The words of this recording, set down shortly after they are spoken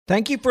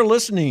Thank you for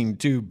listening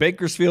to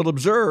Bakersfield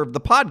Observe, the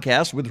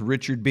podcast with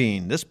Richard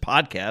Bean. This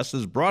podcast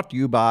is brought to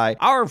you by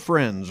our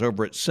friends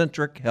over at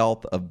Centric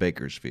Health of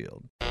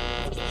Bakersfield.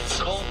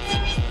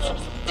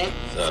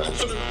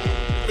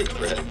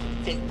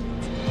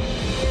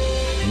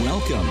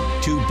 Welcome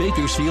to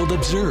Bakersfield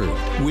Observed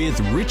with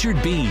Richard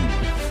Bean,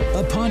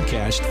 a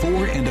podcast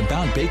for and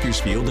about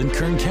Bakersfield and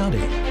Kern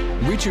County.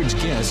 Richard's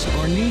guests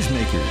are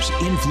newsmakers,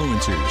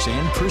 influencers,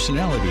 and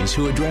personalities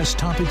who address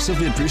topics of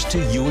interest to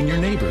you and your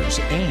neighbors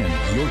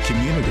and your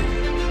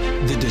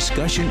community. The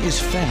discussion is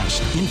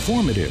fast,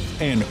 informative,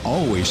 and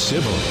always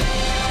civil.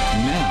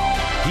 Now,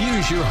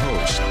 here's your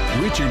host,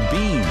 Richard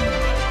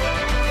Bean.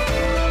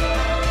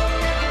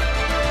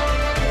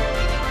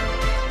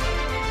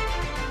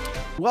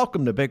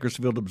 Welcome to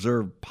Bakersfield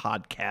Observe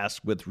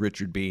podcast with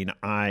Richard Bean.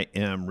 I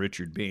am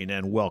Richard Bean,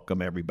 and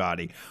welcome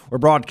everybody. We're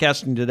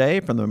broadcasting today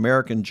from the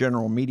American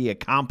General Media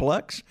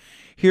Complex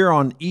here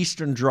on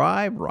Eastern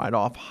Drive, right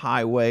off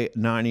Highway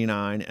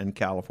 99 and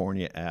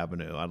California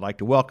Avenue. I'd like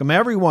to welcome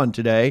everyone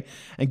today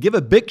and give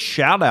a big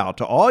shout out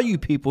to all you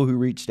people who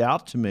reached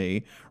out to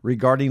me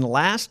regarding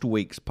last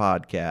week's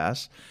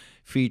podcast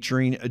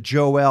featuring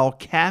Joelle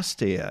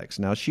Castex.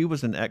 Now, she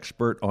was an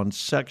expert on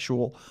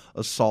sexual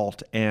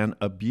assault and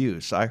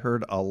abuse. I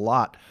heard a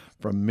lot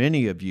from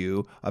many of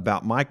you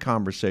about my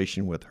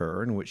conversation with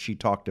her, in which she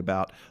talked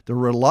about the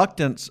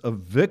reluctance of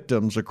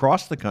victims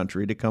across the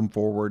country to come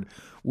forward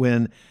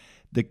when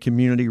the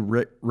community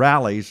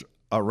rallies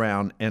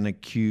around an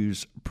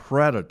accused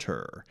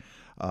predator.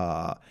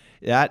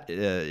 That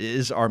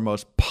is our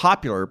most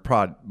popular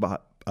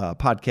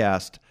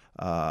podcast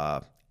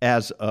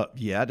as of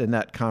yet, in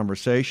that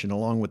conversation,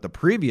 along with the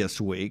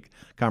previous week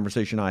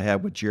conversation I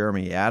had with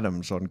Jeremy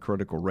Adams on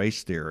critical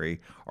race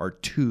theory, are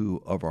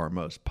two of our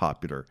most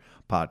popular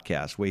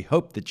podcasts. We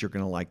hope that you're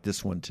going to like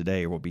this one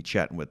today. We'll be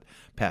chatting with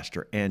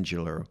Pastor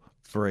Angela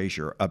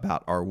Frazier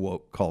about our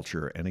woke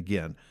culture and,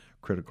 again,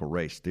 critical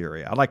race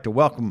theory. I'd like to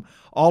welcome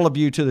all of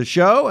you to the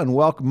show and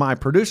welcome my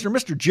producer,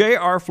 Mr.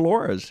 J.R.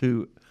 Flores,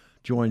 who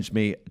joins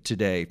me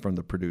today from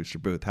the producer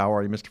booth. How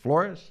are you, Mr.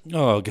 Flores?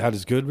 Oh, God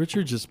is good,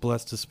 Richard. Just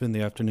blessed to spend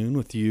the afternoon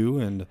with you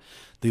and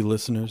the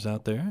listeners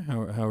out there.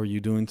 How are you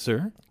doing,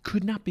 sir?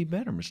 Could not be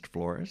better, Mr.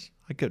 Flores.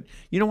 I could.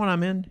 You know what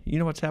I'm in? You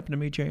know what's happened to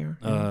me, JR?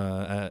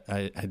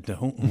 I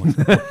don't.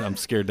 I'm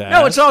scared to ask.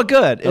 No, it's all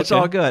good. It's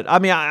Okay. all good. I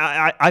mean,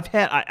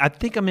 I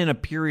think I'm in a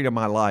period of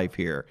my life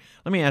here.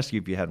 Let me ask you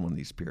if you had one of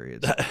these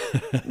periods.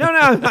 No,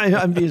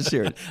 I'm being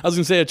serious. I was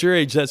going to say, at your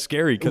age, that's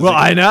scary. Well,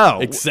 I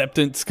know.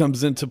 Acceptance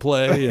comes into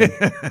play. And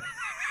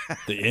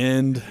the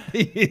end.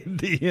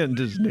 The end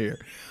is near.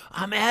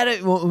 I'm at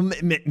it. Well,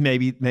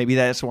 maybe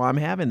that's why I'm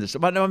having this.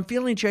 But no, I'm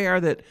feeling, JR,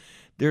 that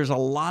there's a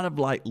lot of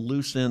like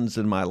loose ends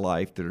in my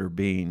life that are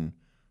being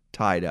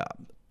tied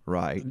up,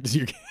 right?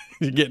 You're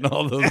getting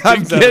all those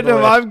things I'm out of the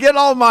way. I'm getting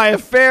all my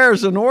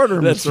affairs in order,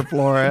 That's Mr.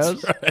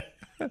 Flores. That's right.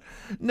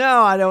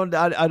 No, I don't.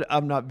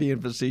 I'm not being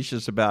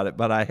facetious about it,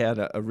 but I had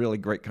a really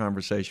great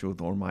conversation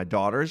with one of my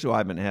daughters who I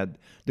haven't had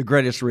the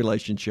greatest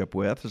relationship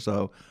with.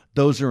 So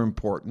those are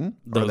important.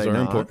 Those are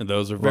important.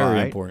 Those are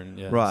very important.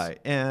 Yes. Right.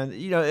 And,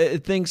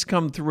 things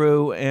come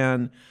through,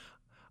 and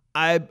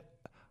I'm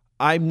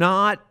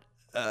not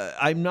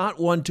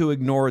one to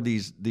ignore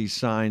these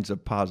signs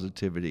of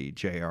positivity,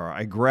 JR.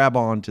 I grab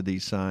onto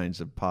these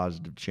signs of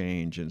positive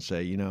change and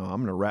say, I'm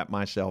going to wrap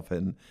myself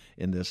in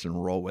this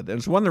and roll with it. And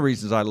it's one of the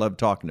reasons I love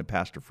talking to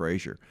Pastor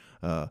Frazier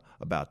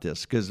about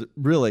this, because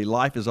really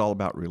life is all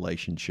about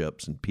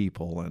relationships and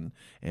people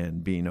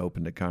and being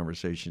open to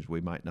conversations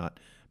we might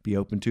not be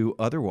open to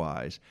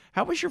otherwise.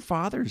 How was your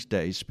Father's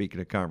Day, speaking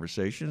of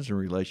conversations and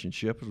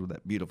relationships with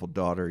that beautiful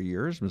daughter of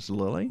yours, Miss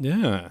Lily?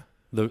 Yeah.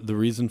 The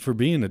reason for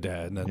being a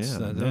dad. That's,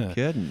 no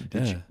kidding.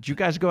 Did you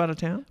guys go out of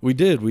town? We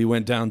did. We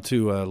went down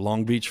to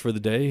Long Beach for the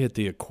day, hit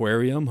the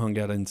aquarium, hung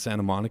out in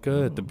Santa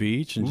Monica at the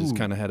beach, and just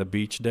kind of had a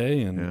beach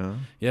day. And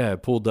I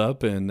pulled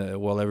up, and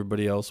while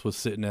everybody else was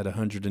sitting at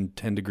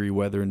 110-degree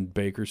weather in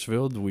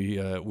Bakersfield, we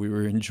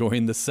were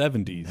enjoying the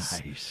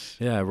 70s. Nice.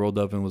 Yeah, I rolled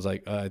up and was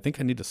like, I think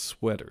I need a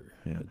sweater.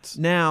 Yeah.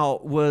 Now,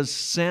 was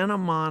Santa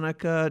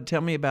Monica, tell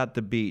me about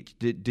the beach.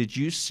 Did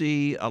you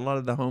see a lot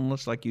of the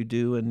homeless like you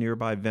do in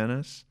nearby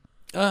Venice?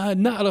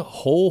 Not a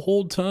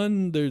whole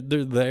ton. They're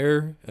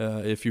there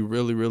if you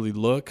really, really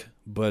look,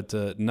 but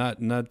not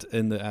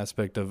in the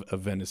aspect of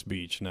Venice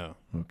Beach, no.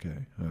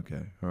 Okay.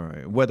 All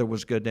right. Weather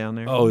was good down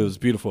there? Oh, it was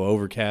beautiful.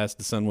 Overcast.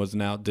 The sun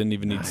wasn't out. Didn't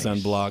even need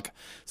sunblock.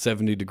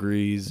 70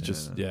 degrees. It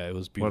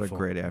was beautiful.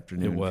 What a great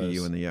afternoon for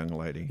you and the young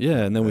lady. Yeah,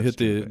 and then we hit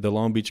the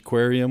Long Beach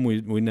Aquarium.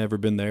 We never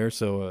been there,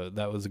 so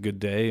that was a good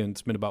day, and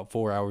spent about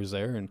 4 hours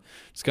there, and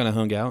just kind of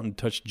hung out and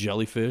touched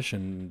jellyfish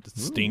and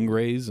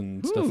stingrays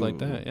and stuff like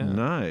that. Yeah.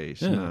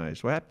 Nice.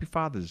 Well, happy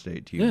Father's Day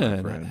to you, my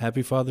friend.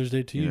 Happy Father's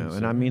Day to you.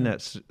 And I mean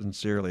that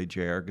sincerely,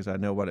 JR, because I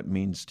know what it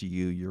means to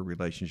you, your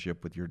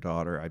relationship with your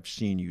daughter. I've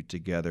seen you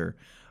together.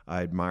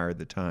 I admire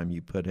the time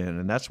you put in,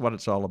 and that's what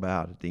it's all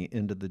about. At the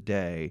end of the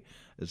day,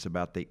 it's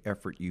about the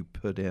effort you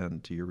put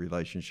into your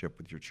relationship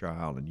with your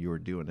child, and you are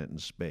doing it in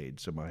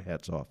spades, so my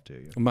hat's off to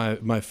you.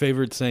 My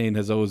favorite saying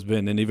has always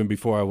been, and even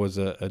before I was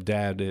a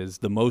dad, is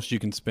the most you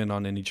can spend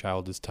on any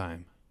child is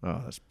time.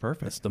 Oh, that's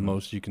perfect. That's the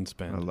most you can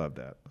spend. I love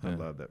that. I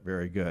love that.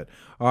 Very good.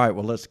 All right,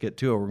 well, let's get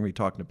to it. We're going to be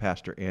talking to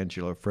Pastor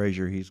Angelo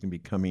Frazier. He's going to be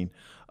coming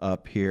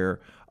up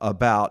here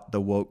about the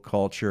woke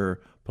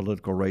culture,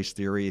 political race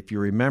theory. If you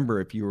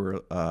remember, if you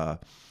were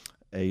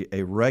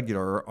a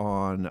regular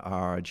on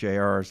our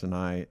JR's and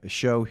I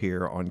show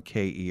here on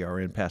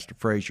KERN, Pastor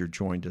Frazier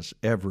joined us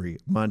every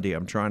Monday.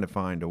 I'm trying to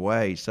find a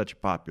way. He's such a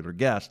popular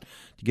guest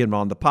to get him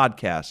on the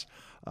podcast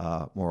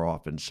more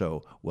often,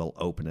 so we'll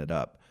open it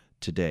up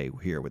today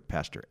here with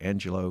Pastor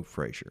Angelo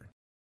Frazier.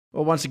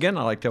 Well, once again,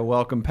 I'd like to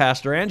welcome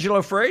Pastor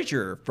Angelo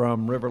Frazier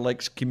from River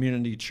Lakes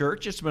Community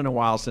Church. It's been a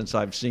while since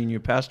I've seen you,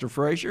 Pastor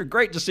Frazier.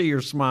 Great to see your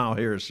smile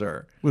here,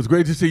 sir. Well, it's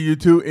great to see you,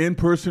 too, in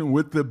person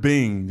with the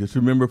Bing. Just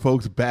remember,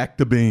 folks, back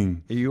to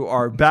Bing. You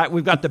are back.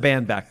 We've got the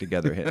band back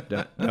together,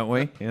 don't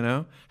we? You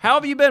know? How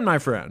have you been, my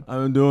friend?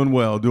 I'm doing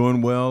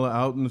well,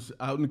 out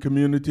in the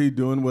community,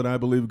 doing what I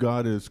believe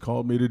God has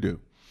called me to do.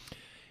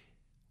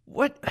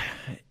 What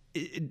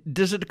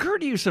does it occur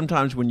to you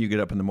sometimes when you get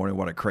up in the morning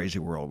what a crazy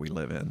world we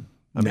live in?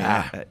 I mean,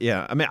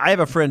 I have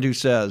a friend who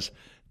says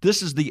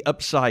this is the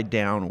upside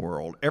down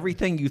world.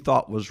 Everything you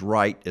thought was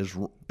right is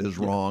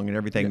wrong, and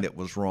everything that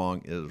was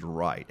wrong is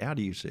right. How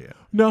do you see it?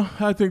 No,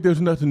 I think there's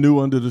nothing new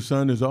under the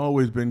sun. It's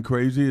always been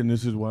crazy, and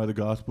this is why the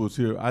gospel is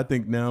here. I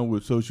think now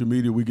with social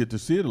media, we get to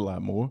see it a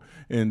lot more,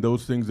 and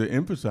those things are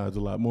emphasized a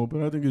lot more,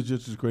 but I think it's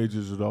just as crazy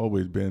as it's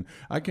always been.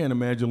 I can't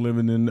imagine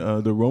living in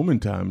the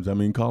Roman times. I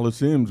mean,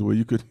 Colosseums, where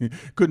you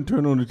couldn't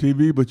turn on the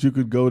TV, but you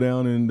could go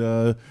down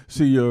and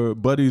see your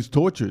buddies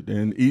tortured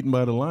and eaten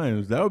by the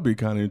lions. That would be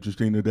kind of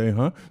interesting today,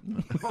 huh?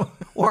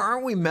 Well,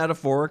 aren't we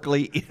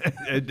metaphorically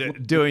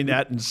doing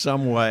that in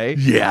some way?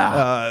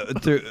 Yeah.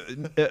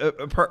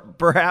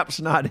 Perhaps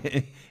not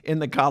in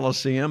the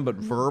Colosseum, but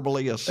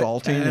verbally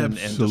assaulting and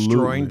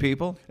destroying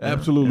people?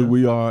 Absolutely,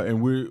 we are. And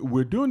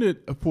we're doing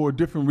it for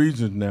different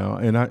reasons now.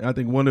 And I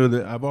think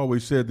I've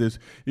always said this,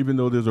 even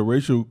though there's a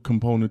racial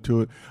component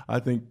to it, I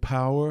think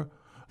power,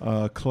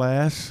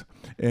 class,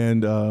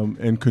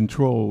 and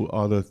control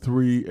are the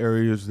three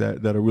areas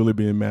that are really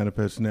being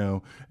manifest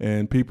now.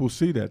 And people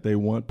see that. They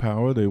want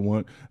power, they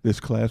want this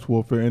class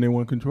warfare, and they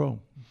want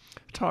control.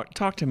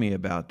 Talk to me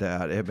about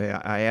that.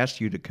 I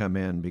asked you to come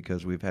in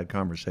because we've had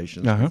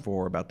conversations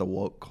before about the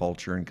woke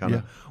culture and kind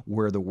of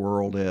where the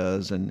world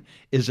is, and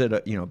is it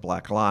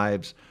Black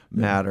Lives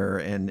Matter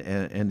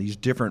and these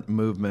different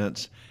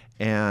movements.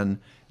 And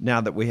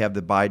now that we have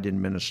the Biden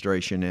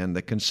administration and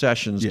the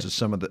concessions to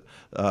some of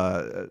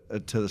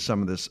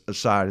this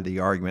side of the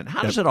argument,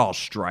 how does it all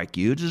strike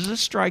you? Does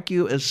this strike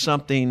you as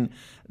something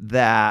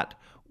that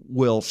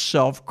will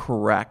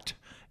self-correct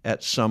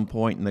at some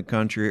point in the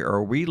country, or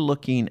are we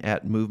looking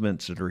at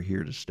movements that are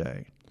here to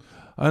stay?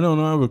 I don't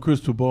know. I have a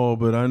crystal ball,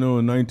 but I know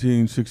in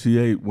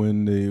 1968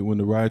 when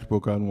the riots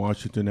broke out in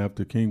Washington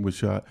after King was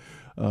shot,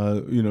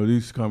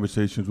 these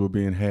conversations were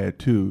being had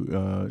too.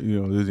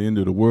 There's the end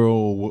of the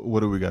world.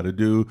 What do we got to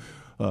do?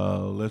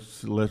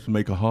 Let's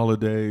make a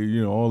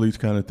holiday, all these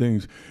kind of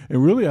things.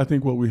 And really, I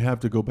think what we have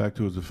to go back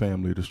to is the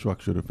family, the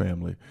structure of the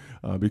family.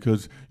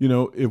 Because,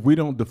 if we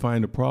don't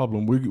define the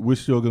problem, we're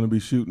still going to be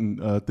shooting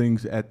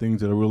things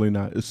that are really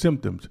not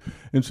symptoms.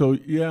 And so,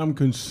 I'm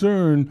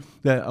concerned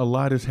that a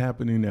lot is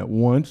happening at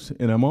once.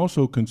 And I'm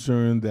also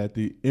concerned that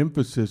the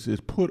emphasis is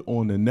put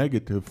on the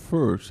negative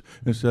first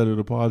instead of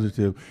the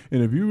positive.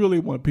 And if you really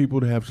want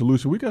people to have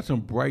solutions, we got some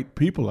bright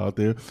people out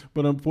there.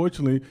 But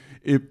unfortunately,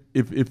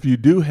 if you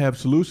do have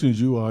solutions,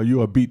 you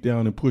are beat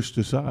down and pushed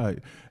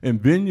aside. And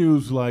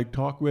venues like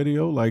talk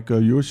radio, like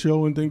your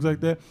show and things like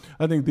that,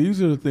 I think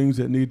these are the things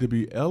that need to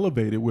be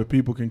elevated where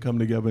people can come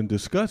together and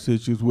discuss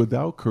issues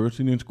without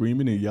cursing and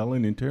screaming and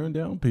yelling and tearing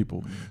down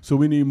people. So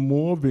we need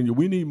more venue.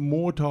 We need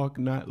more talk,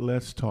 not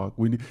less talk.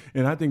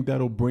 And I think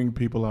that'll bring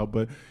people out.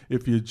 But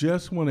if you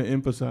just want to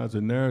emphasize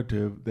a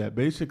narrative that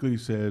basically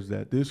says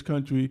that this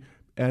country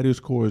at its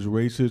core is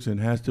racist and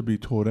has to be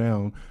tore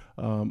down,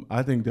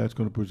 I think that's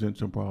going to present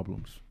some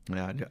problems.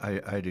 Yeah,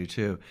 I do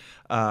too.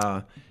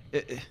 I'm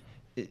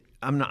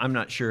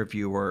not sure if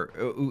you were.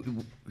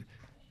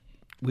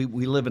 We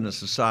live in a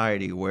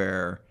society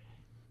where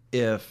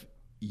if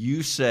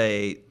you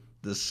say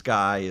the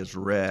sky is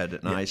red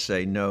and I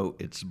say no,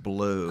 it's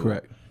blue.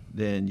 Correct.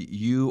 Then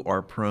you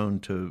are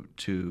prone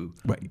to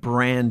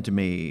brand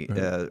me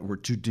or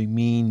to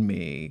demean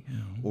me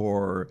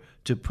or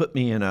to put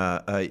me in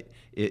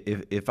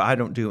if I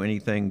don't do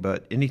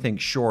anything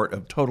short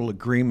of total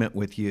agreement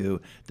with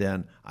you,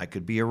 then I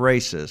could be a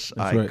racist.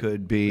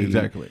 Could be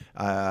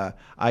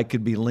I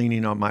could be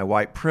leaning on my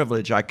white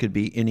privilege. I could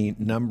be any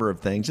number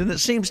of things. And it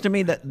seems to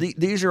me that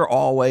these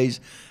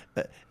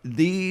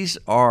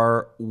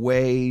are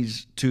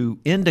ways to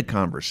end a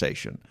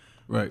conversation.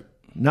 Right.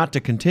 not to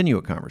continue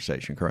a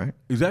conversation, correct?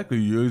 Exactly.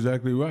 You're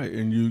exactly right.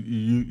 And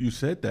you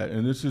said that.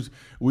 And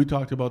we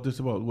talked about this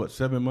about,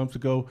 7 months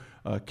ago,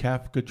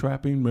 Kafka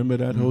trapping. Remember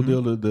that whole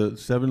deal, the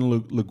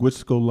 7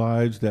 linguistical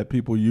lies that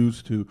people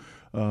use to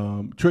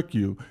trick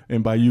you.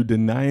 And by you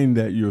denying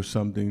that you're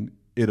something,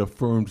 it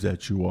affirms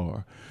that you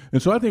are.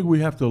 And so I think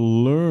we have to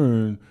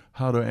learn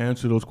how to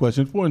answer those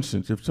questions. For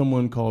instance, if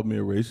someone called me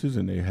a racist,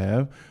 and they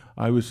have,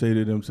 I would say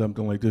to them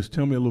something like this: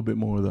 tell me a little bit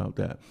more about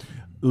that.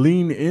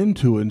 Lean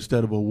into it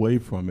instead of away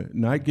from it.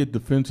 Not get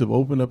defensive,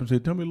 open up and say,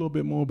 tell me a little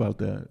bit more about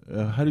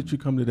that. How did you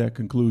come to that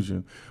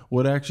conclusion?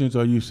 What actions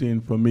are you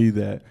seeing from me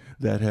that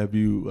have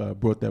you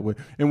brought that way?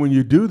 And when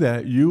you do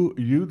that,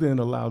 you then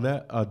allow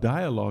that a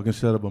dialogue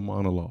instead of a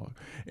monologue.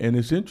 And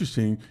it's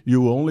interesting,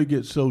 you will only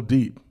get so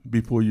deep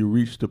before you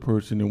reach the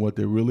person and what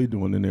they're really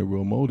doing and their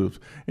real motives.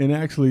 And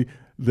actually,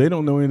 they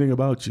don't know anything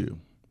about you.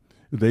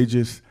 They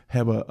just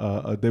have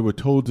they were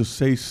told to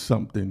say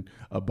something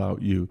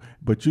about you,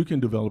 but you can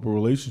develop a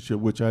relationship,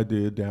 which I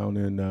did down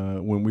in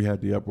when we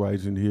had the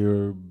uprising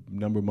here a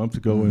number of months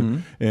ago,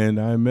 and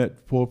I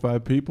met 4 or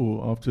 5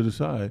 people off to the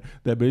side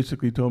that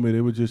basically told me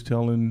they were just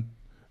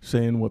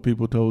saying what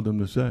people told them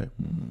to say.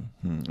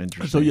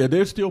 Interesting. So yeah,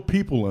 there's still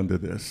people under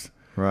this.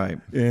 Right.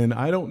 And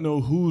I don't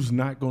know who's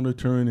not going to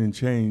turn and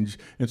change.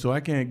 And so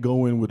I can't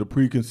go in with a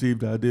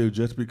preconceived idea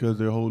just because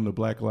they're holding the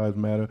Black Lives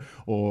Matter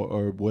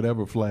or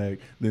whatever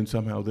flag, then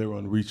somehow they're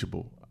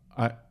unreachable.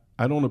 I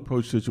don't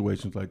approach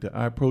situations like that.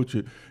 I approach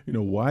it,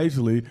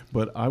 wisely,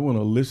 but I want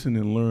to listen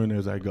and learn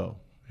as I go.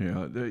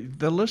 Yeah,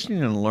 the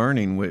listening and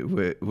learning,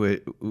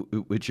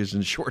 which is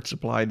in short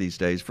supply these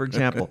days. For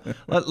example,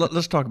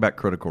 let's talk about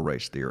critical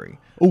race theory.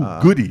 Oh,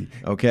 goody.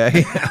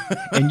 Okay,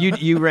 and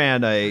you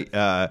wrote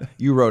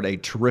a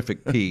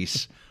terrific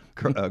piece,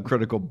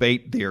 critical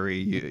bait theory.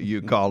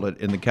 You called it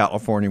in the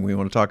California. We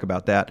want to talk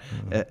about that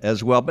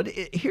as well. But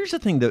here's the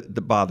thing that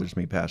bothers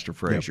me, Pastor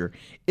Frazier.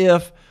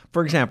 Yep. If,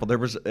 for example, there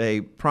was a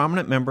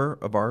prominent member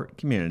of our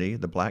community,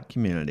 the Black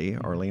community,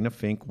 Arlena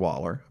Fink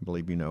Waller, I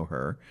believe you know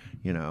her,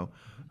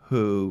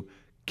 who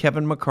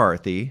Kevin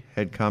McCarthy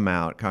had come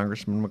out,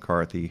 Congressman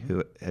McCarthy,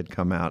 who had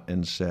come out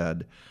and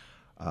said,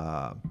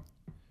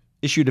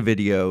 issued a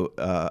video,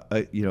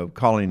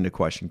 calling into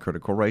question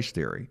critical race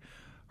theory.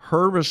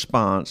 Her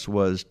response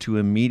was to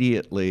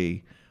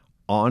immediately,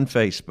 on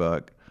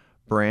Facebook,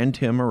 brand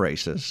him a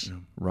racist,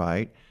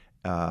 right?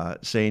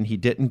 Saying he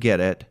didn't get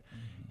it.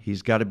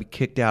 He's got to be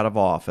kicked out of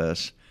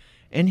office.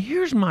 And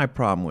here's my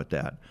problem with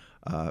that.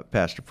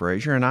 Pastor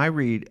Frazier, and I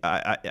read.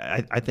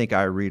 I think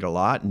I read a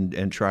lot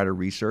and try to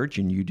research,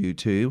 and you do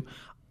too.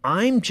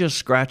 I'm just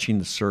scratching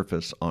the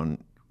surface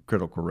on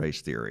critical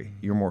race theory.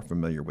 You're more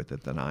familiar with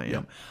it than I am.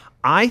 Yeah.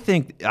 I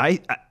think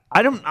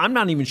I'm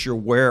not even sure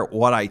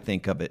what I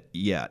think of it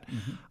yet.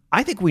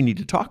 I think we need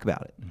to talk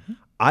about it.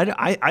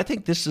 I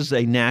think this is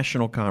a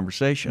national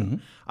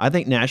conversation. I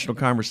think national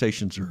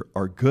conversations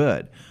are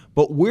good,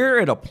 but we're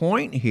at a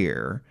point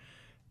here,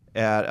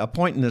 at a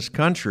point in this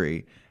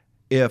country.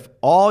 If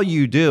all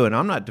you do, and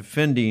I'm not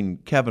defending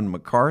Kevin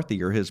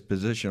McCarthy or his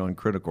position on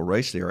critical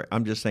race theory,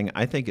 I'm just saying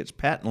I think it's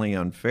patently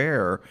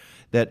unfair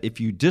that if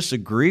you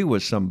disagree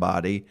with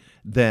somebody,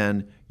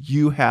 then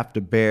you have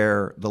to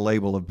bear the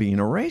label of being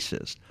a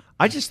racist.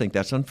 I just think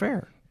that's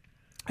unfair.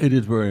 It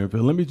is very unfair.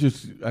 Let me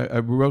I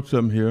wrote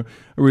something here.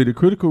 I read,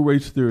 critical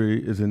race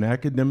theory is an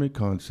academic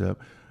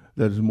concept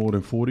that is more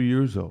than 40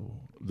 years old.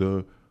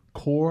 The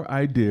core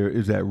idea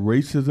is that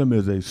racism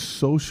is a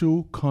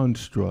social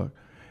construct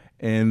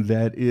and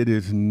that it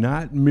is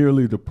not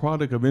merely the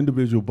product of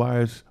individual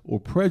bias or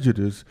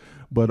prejudice,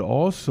 but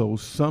also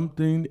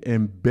something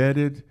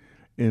embedded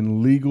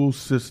in legal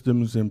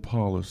systems and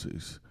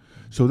policies.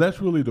 So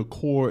that's really the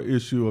core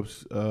issue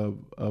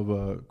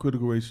of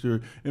critical race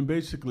theory. And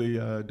basically,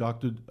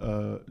 Dr.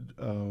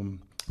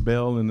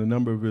 Bell and a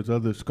number of his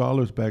other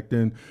scholars back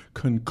then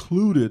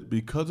concluded,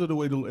 because of the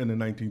way in the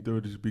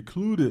 1930s,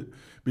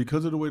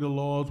 because of the way the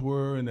laws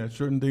were and that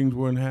certain things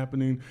weren't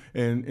happening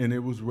and it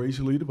was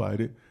racially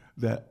divided,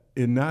 that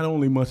it not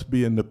only must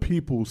be in the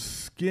people's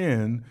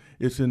skin,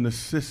 it's in the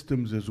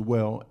systems as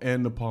well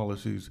and the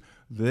policies.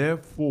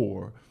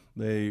 Therefore,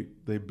 they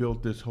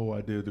built this whole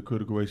idea of the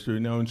critical race theory.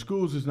 Now, in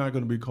schools, it's not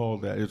going to be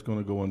called that. It's going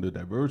to go under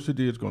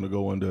diversity. It's going to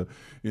go under,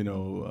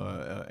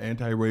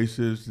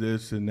 anti-racist,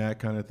 this and that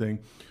kind of thing.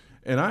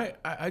 And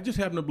I just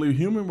happen to believe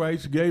human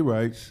rights, gay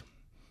rights,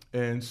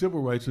 and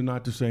civil rights are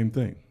not the same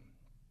thing.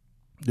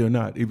 They're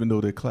not, even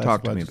though they're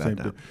classified the same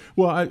thing.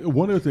 Well,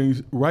 one of the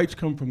things, rights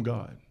come from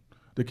God.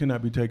 They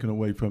cannot be taken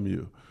away from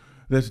you.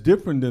 That's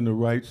different than the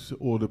rights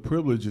or the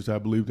privileges, I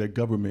believe, that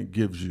government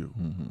gives you.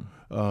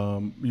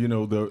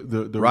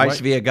 The rights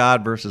via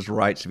God versus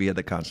rights via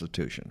the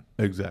Constitution.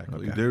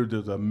 Exactly. Okay.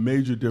 There's a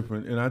major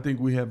difference, and I think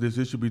we have this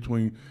issue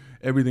between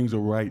everything's a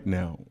right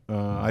now.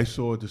 I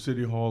saw at the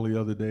City Hall the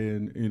other day,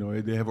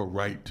 and they have a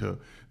right to.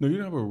 No, you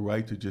don't have a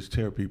right to just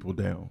tear people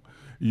down.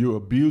 You're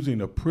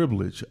abusing a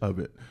privilege of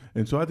it.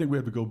 And so I think we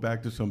have to go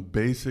back to some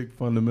basic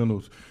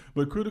fundamentals.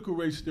 But critical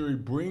race theory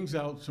brings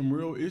out some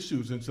real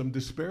issues and some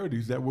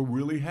disparities that were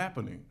really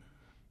happening.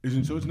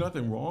 And so there's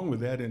nothing wrong with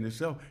that in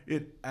itself.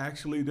 It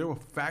actually, there were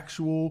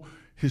factual,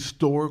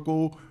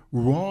 historical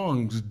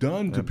wrongs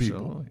done to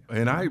people.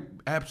 And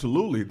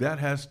that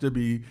has to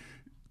be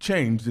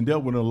changed and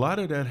dealt with. A lot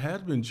of that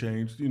has been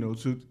changed,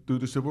 through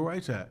the Civil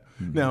Rights Act.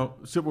 Mm-hmm. Now,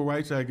 Civil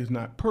Rights Act is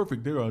not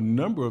perfect. There are a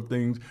number of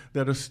things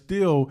that are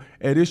still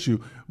at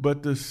issue.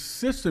 But the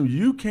system,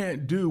 you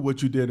can't do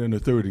what you did in the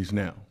 30s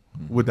now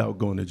without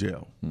going to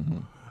jail.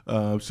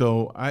 Mm-hmm.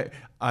 So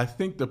I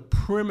think the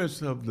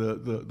premise of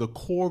the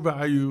core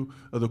value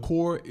of the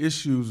core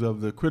issues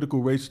of the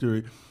critical race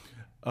theory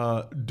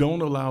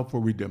don't allow for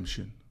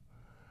redemption.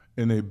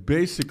 And they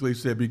basically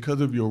said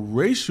because of your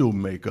racial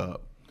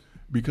makeup,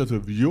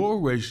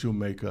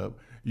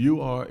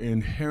 you are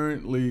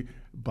inherently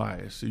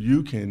biased.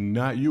 You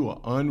are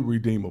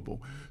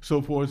unredeemable.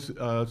 So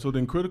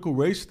then critical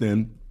race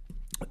then,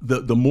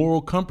 the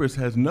moral compass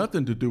has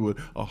nothing to do with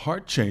a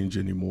heart change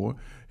anymore.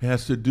 It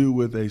has to do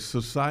with a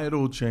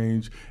societal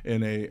change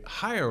and a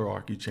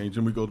hierarchy change.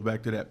 And we go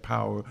back to that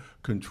power,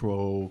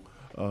 control,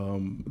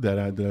 that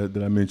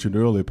I mentioned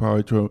earlier, power,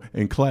 control,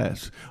 and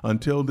class.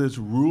 Until this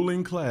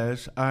ruling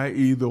class,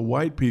 i.e. the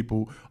white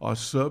people, are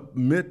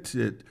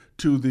submitted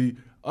to the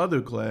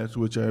other class,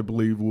 which I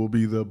believe will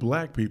be the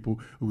black people,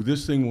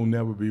 this thing will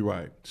never be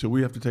right. So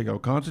we have to take our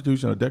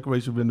Constitution, our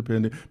Declaration of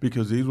Independence,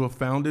 because these were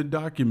founded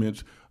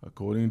documents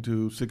according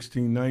to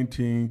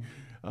 1619.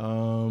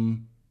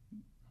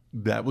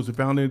 That was the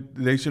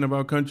foundation of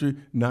our country,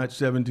 not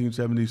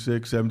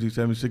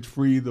 1776,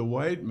 free the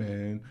white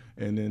man,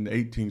 and then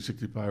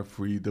 1865,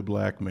 free the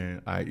black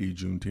man, i.e.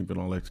 Juneteenth and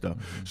all that stuff.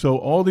 Mm-hmm. So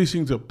all these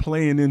things are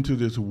playing into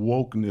this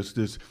wokeness,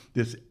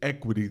 this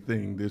equity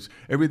thing,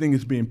 everything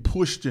is being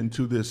pushed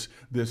into this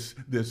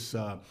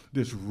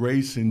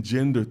race and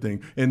gender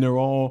thing. And they're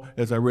all,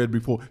 as I read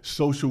before,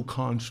 social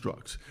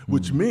constructs,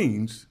 which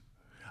means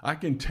I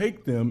can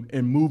take them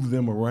and move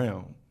them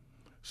around.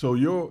 So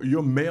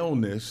your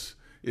maleness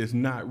is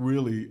not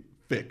really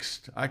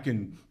fixed. I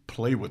can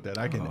play with that.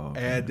 I can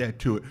add that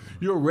to it.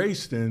 Your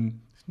race then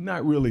is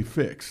not really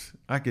fixed.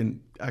 I can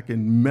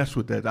mess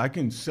with that. I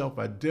can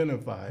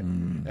self-identify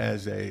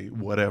as a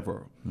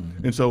whatever.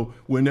 Mm-hmm. And so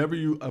whenever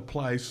you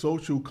apply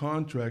social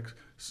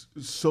constructs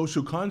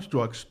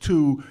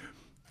to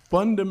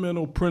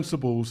fundamental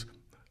principles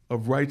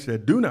of rights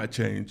that do not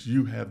change,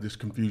 you have this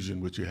confusion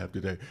which you have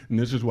today. And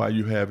this is why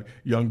you have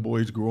young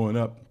boys growing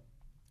up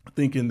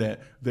thinking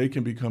that they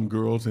can become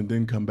girls and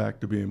then come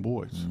back to being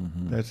boys.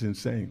 Mm-hmm. That's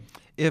insane.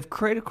 If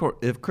critical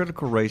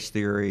race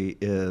theory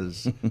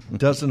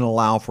doesn't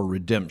allow for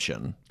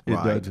redemption, it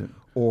doesn't,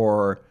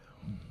 or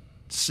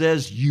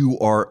says you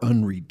are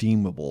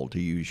unredeemable,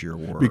 to use your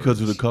words, because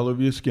of the color of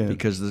your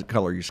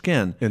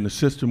skin, and the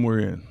system we're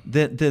in,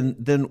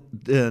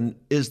 then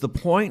is the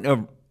point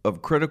of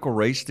critical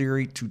race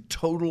theory to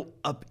total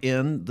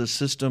upend the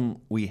system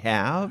we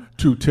have?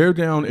 To tear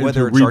down and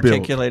whether to it's rebuild.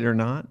 articulated or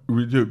not?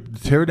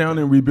 Tear down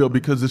and rebuild,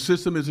 because the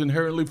system is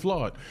inherently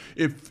flawed.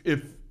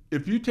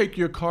 If you take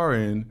your car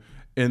in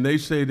and they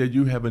say that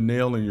you have a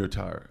nail in your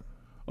tire,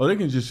 or they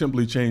can just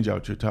simply change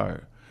out your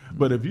tire.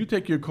 But if you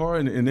take your car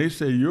in and they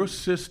say your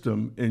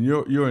system and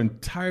your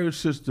entire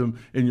system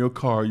in your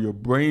car, your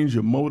brains,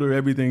 your motor,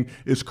 everything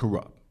is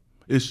corrupt.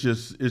 It's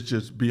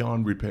just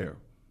beyond repair.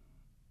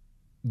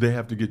 They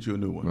have to get you a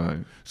new one. Right.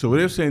 So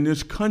they're saying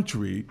this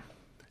country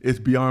is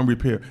beyond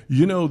repair.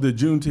 You know, the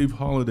Juneteenth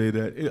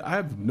holiday, I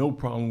have no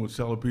problem with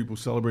people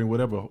celebrating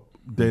whatever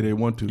day they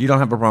want to. You don't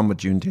have a problem with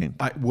Juneteenth?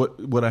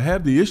 What I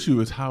have the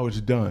issue is how it's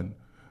done.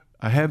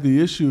 I have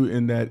the issue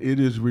in that it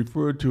is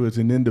referred to as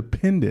an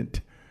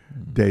independent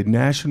day,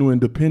 National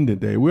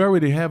Independent Day. We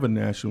already have a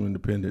National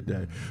Independent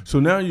Day.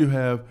 So now you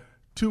have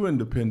two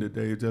independent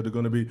days that are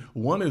going to be,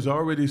 one is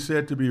already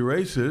said to be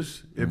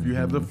racist. If you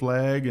have the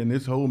flag and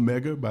this whole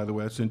mega, by the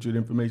way, I sent you the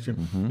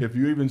information. If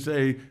you even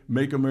say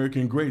make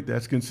America great,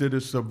 that's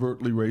considered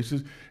subvertly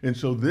racist. And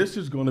so this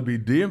is going to be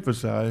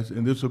de-emphasized,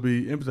 and this will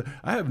be emphasized.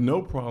 I have no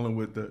problem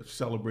with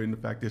celebrating the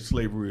fact that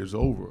slavery is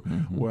over.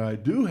 Where I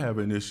do have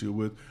an issue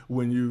with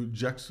when you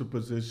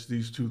juxtapose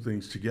these two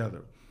things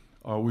together.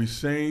 Are we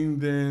saying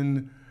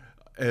then,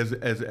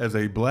 as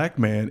a black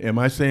man, am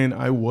I saying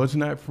I was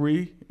not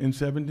free in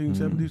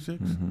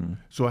 1776?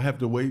 So I have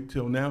to wait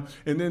till now?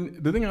 And then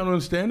the thing I don't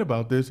understand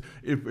about this,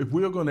 if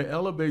we are going to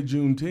elevate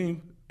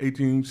Juneteenth,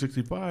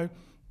 1865,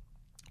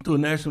 to a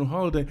national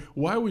holiday,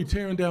 why are we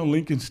tearing down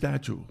Lincoln's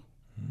statue?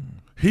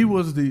 He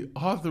was the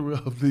author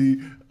of the,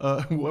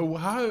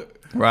 how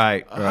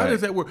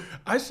does that work?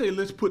 I say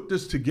let's put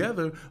this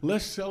together.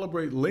 Let's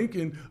celebrate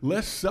Lincoln.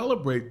 Let's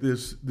celebrate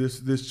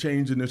this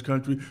change in this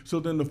country. So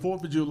then the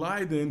 4th of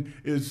July then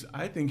is,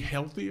 I think,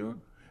 healthier,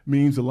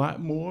 means a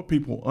lot more.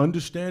 People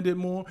understand it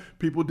more.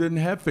 People didn't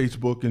have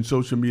Facebook and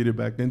social media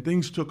back then.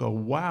 Things took a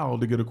while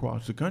to get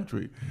across the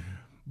country.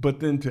 But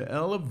then to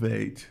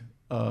elevate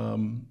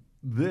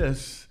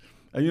this,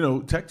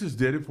 Texas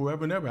did it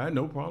forever and ever. I had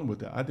no problem with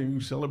that. I think you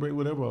celebrate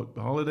whatever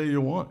holiday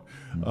you want.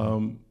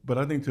 But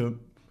I think to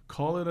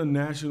call it a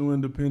National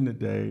Independent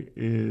Day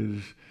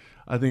is,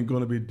 I think,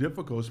 going to be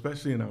difficult,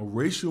 especially in our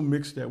racial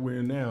mix that we're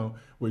in now,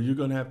 where you're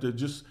going to have to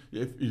just,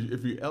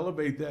 if you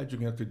elevate that, you're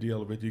going to have to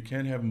de-elevate. You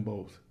can't have them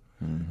both.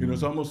 You know,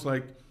 it's almost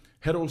like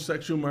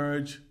heterosexual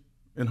marriage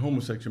and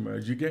homosexual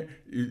marriage. You can't.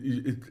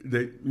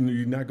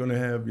 You're not going to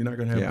have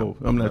both.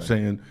 I'm not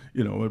saying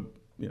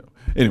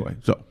Anyway,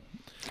 so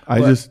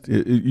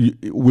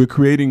we're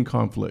creating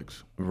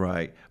conflicts.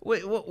 Right.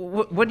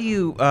 What do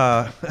you?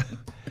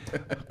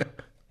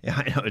 Yeah,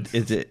 I know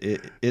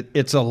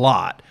it's a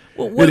lot.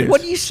 Well,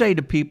 what do you say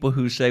to people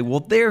who say,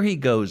 "Well, there he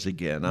goes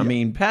again"? I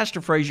mean, Pastor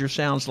Frazier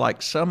sounds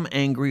like some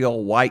angry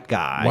old white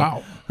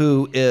guy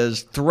who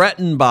is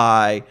threatened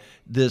by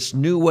this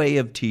new way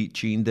of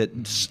teaching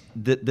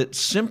that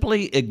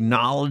simply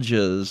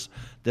acknowledges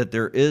that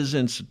there is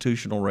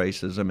institutional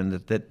racism and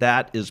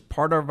that is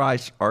part of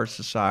our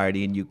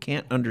society, and you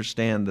can't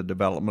understand the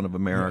development of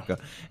America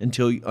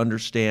until you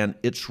understand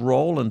its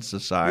role in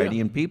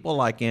society. And people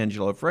like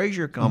Angela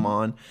Frazier come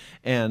on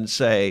and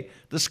say,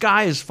 the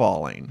sky is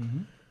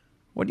falling.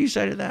 What do you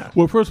say to that?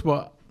 Well, first of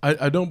all,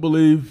 I don't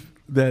believe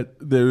that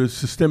there is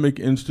systemic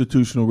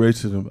institutional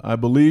racism. I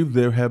believe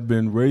there have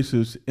been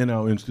racists in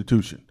our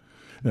institution.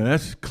 Now,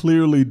 that's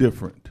clearly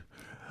different.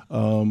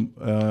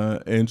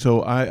 And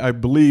so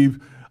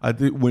I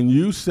think when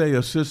you say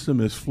a system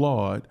is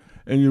flawed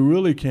and you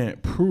really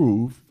can't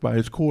prove by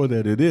its core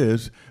that it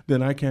is,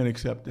 then I can't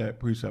accept that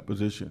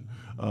presupposition.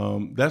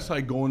 That's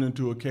like going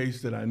into a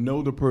case that I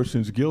know the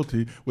person's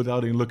guilty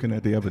without even looking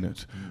at the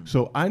evidence.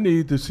 So I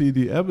need to see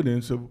the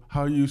evidence of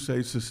how you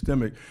say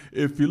systemic.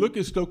 If you look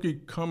at Stokely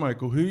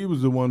Carmichael, he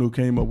was the one who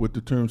came up with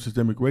the term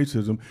systemic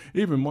racism.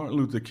 Even Martin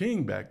Luther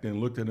King back then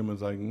looked at him and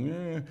was like,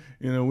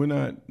 we're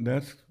not,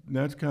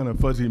 that's kind of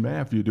fuzzy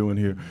math you're doing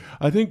here.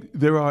 I think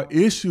there are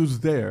issues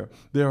there.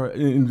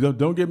 And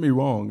don't get me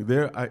wrong.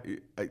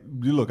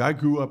 Look, I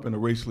grew up in a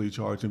racially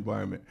charged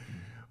environment.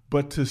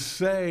 But to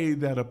say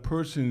that a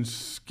person's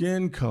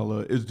skin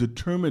color is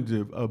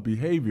determinative of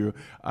behavior,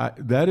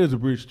 that is a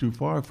bridge too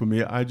far for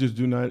me. I just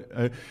do not.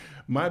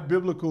 My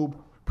biblical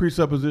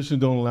presuppositions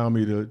don't allow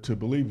me to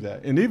believe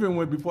that. And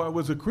even before I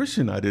was a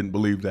Christian, I didn't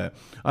believe that.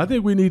 I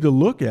think we need to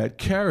look at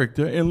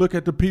character and look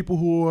at the people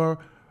who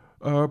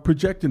are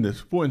projecting this.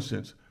 For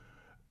instance,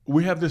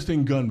 we have this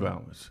thing, gun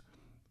violence.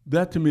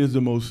 That to me is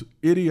the most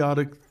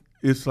idiotic.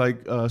 It's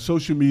like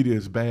social media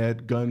is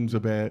bad, guns are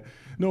bad.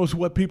 No, it's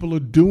what people are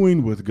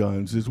doing with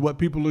guns. It's what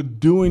people are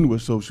doing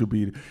with social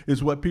media.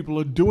 It's what people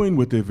are doing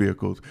with their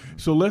vehicles.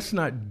 So let's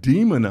not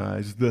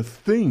demonize the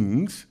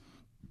things.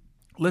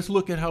 Let's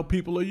look at how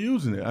people are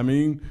using it. I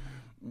mean,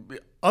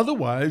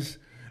 otherwise,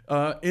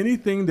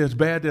 anything that's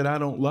bad that I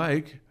don't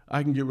like,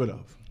 I can get rid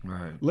of.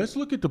 Right. Let's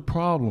look at the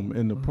problem,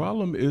 and the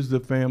problem is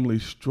the family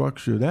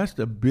structure. That's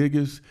the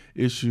biggest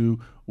issue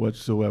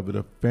whatsoever.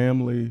 The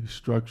family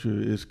structure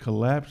is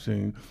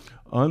collapsing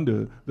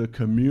under the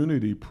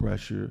community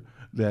pressure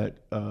that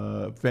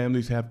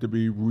families have to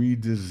be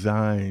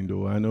redesigned.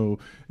 Or I know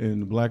in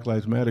the Black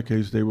Lives Matter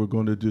case, they were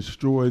going to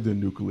destroy the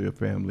nuclear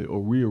family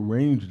or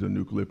rearrange the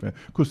nuclear family.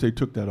 Of course, they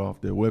took that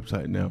off their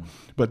website now.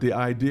 But the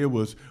idea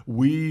was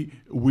we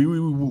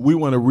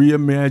want to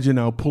reimagine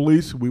our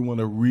police. We want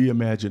to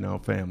reimagine our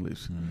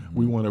families.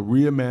 We want to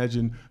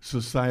reimagine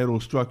societal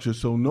structure.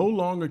 So no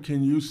longer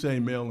can you say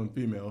male and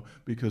female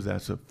because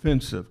that's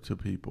offensive to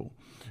people.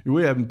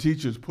 We're having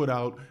teachers put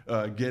out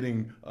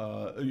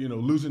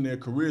losing their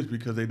careers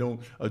because they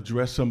don't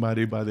address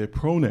somebody by their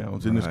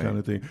pronouns and this kind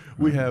of thing.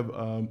 We have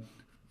 40,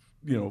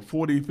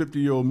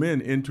 50-year-old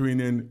men entering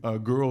in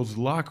girls'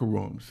 locker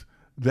rooms.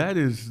 That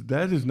is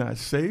not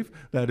safe,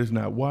 that is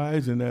not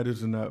wise, and that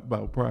is not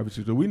about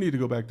privacy. So we need to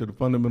go back to the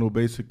fundamental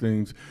basic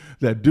things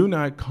that do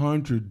not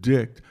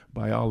contradict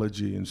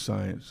biology and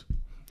science.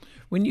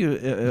 When you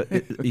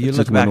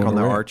look back on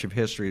the arch of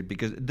history,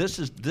 because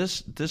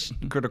this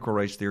critical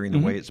race theory and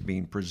the way it's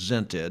being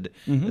presented,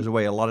 is the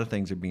way a lot of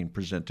things are being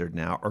presented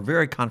now, are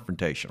very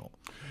confrontational.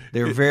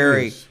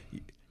 They're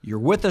you're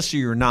with us or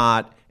you're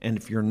not, and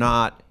if you're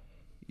not,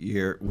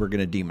 we're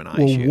going to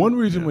demonize you. Well, one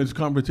reason why it's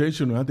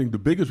confrontational, I think the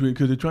biggest reason,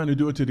 because they're trying to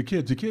do it to the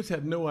kids. The kids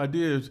have no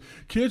ideas.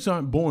 Kids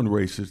aren't born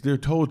racist. They're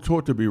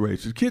taught to be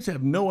racist. Kids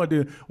have no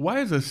idea.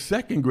 Why is a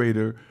second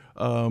grader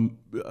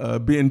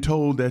being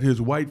told that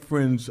his white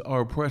friends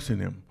are oppressing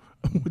him?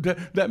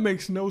 That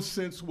makes no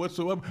sense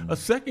whatsoever. A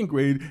second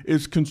grade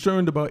is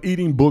concerned about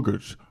eating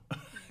boogers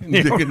and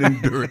digging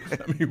in dirt.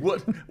 I mean,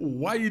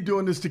 why are you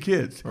doing this to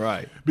kids?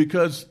 Right.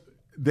 Because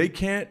they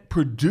can't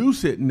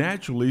produce it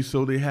naturally,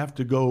 so they have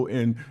to go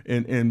and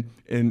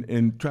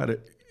try to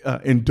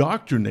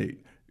indoctrinate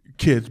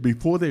kids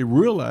before they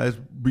realize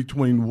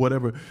between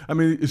whatever. I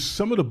mean,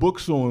 some of the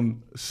books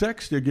on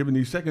sex they're giving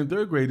these second and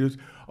third graders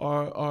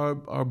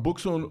are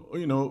books on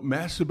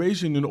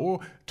masturbation and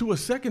oral to a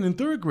second and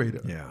third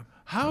grader. Yeah.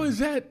 How is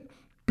that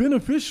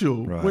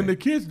beneficial Right. when the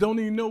kids don't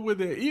even know where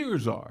their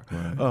ears are.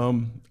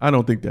 Right. I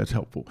don't think that's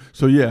helpful.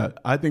 So yeah,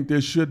 I think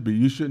you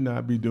should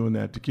not be doing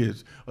that to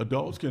kids.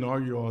 Adults can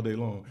argue all day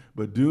long,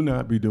 but do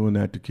not be doing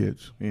that to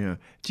kids. Yeah.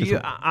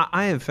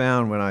 I have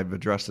found when I've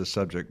addressed this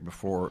subject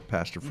before,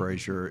 Pastor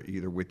Frazier,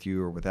 either with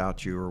you or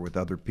without you or with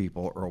other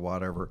people or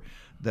whatever,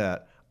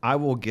 that I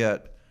will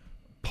get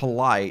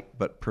polite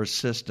but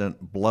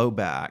persistent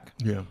blowback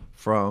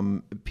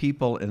from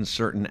people in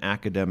certain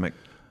academic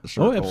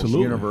circles,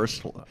 absolutely.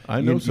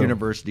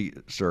 university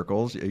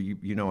circles.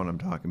 You know what I'm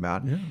talking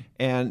about. Yeah.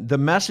 And the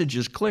message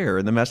is clear,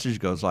 and the message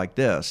goes like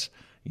this,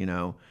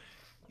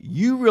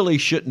 you really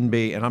shouldn't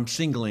be, and I'm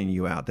singling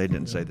you out. They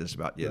didn't say this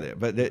about you, there,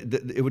 but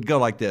it would go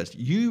like this.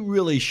 You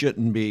really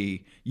shouldn't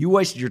be, you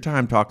wasted your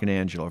time talking to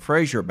Angela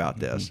Frazier about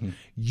this. Mm-hmm.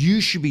 You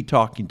should be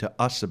talking to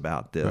us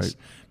about this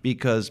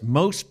because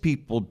most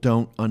people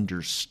don't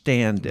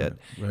understand it.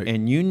 Right.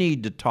 And you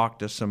need to talk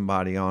to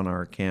somebody on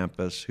our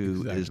campus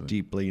who is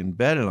deeply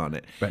embedded on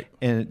it. Right.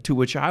 And to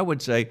which I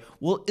would say,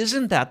 well,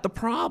 isn't that the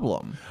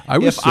problem?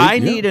 If I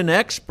need an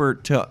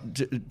expert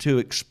to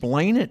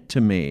explain it to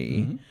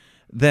me,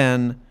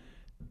 then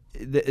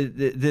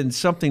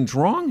something's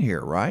wrong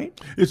here, right?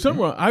 It's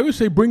something wrong. I would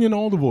say bring in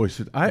all the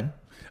voices. I'm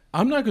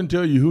not going to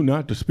tell you who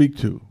not to speak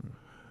to.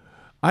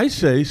 I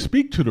say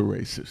speak to the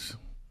racist.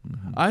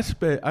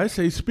 Mm-hmm. I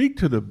say speak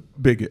to the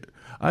bigot.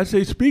 I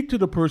say speak to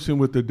the person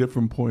with a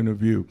different point of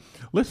view.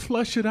 Let's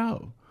flesh it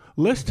out.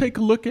 Let's take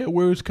a look at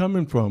where it's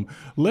coming from.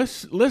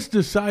 Let's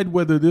decide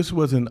whether this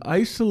was an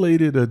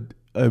isolated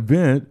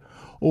event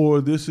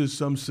or this is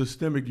some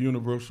systemic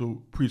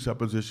universal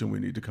presupposition we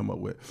need to come up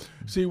with.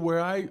 See,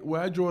 where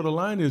I draw the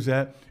line is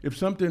that if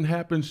something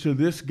happens to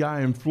this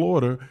guy in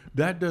Florida,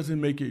 that doesn't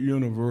make it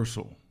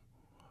universal.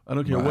 I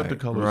don't care what the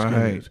color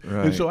skin is.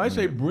 And so I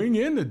say bring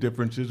in the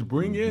differences,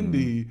 bring in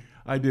the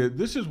idea.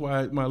 This is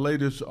why my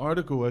latest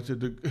article, I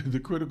said the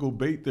critical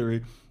bait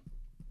theory,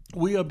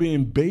 we are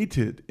being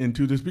baited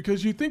into this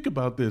because you think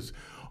about this.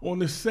 On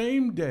the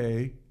same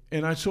day,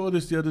 and I saw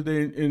this the other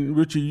day, and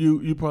Richard,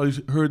 you probably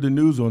heard the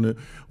news on it,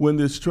 when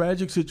this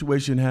tragic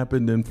situation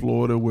happened in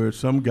Florida where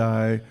some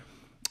guy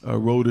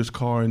rode his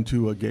car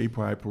into a gay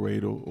pride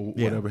parade or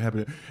whatever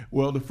happened.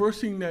 Well, the first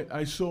thing that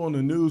I saw on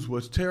the news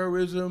was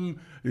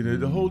terrorism,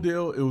 the whole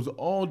deal. It was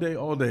all day.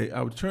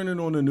 I was turning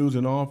on the news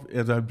and off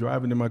as I'm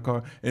driving in my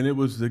car, and it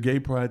was the gay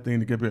pride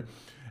thing.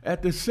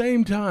 At the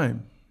same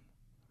time,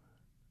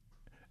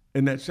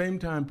 in that same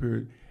time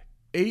period,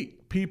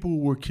 8 people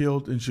were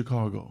killed in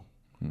Chicago.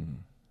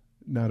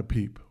 Not a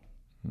peep.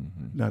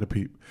 Mm-hmm. Not a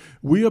peep.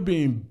 We are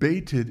being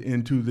baited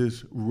into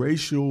this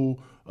racial,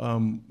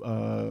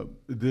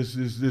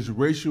 this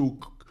racial,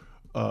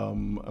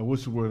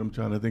 what's the word I'm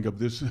trying to think of?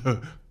 This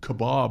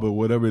kebab or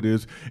whatever it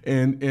is.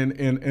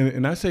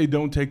 And I say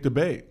don't take the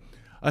bait.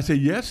 I say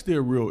yes, there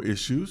are real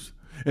issues.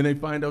 And they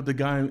find out the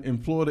guy in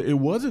Florida, it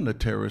wasn't a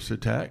terrorist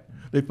attack.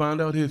 They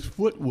found out his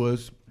foot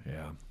was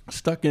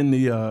stuck in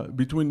the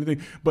between the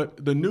thing.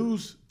 But the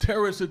news,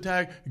 terrorist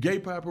attack, gay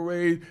pride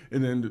parade,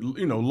 and then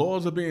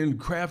laws are being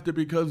crafted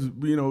because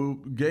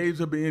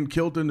gays are being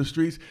killed in the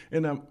streets,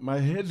 and my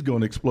head's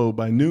going to explode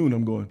by noon.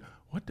 I'm going,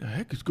 what the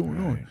heck is going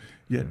on?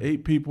 Yet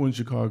 8 people in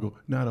Chicago,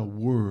 not a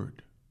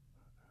word.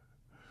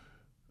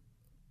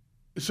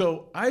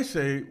 So I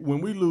say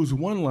when we lose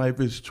one life,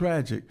 it's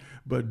tragic,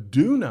 but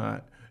do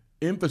not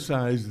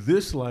emphasize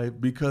this life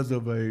because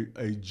of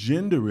a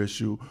gender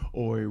issue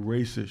or a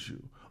race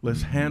issue.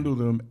 Let's handle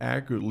them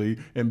accurately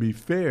and be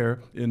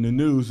fair in the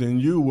news.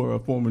 And you were a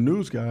former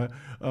news guy.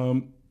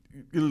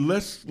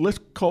 Let's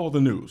call the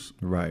news.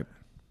 Right.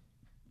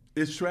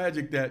 It's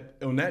tragic that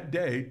on that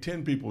day,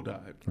 10 people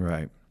died.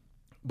 Right.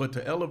 But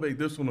to elevate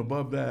this one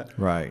above that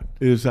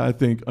is, I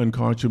think,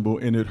 unconscionable,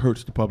 and it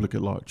hurts the public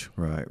at large.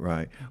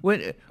 Right. What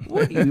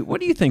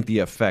do you think the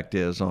effect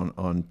is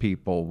on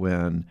people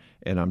when,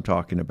 and I'm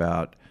talking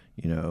about,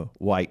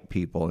 white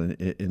people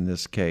in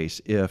this case?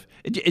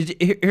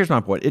 Here's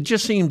my point. It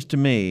just seems to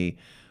me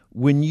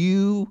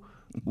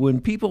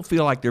when people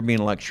feel like they're being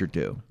lectured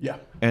to,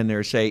 and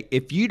they're saying,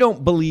 if you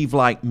don't believe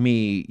like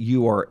me,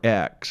 you are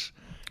X.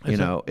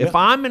 If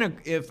I'm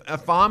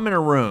in a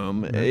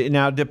room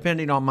now,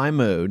 depending on my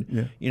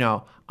mood,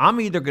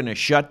 I'm either going to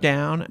shut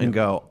down and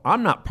go,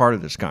 I'm not part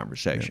of this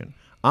conversation.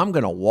 I'm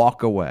going to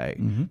walk away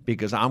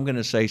because I'm going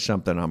to say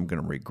something I'm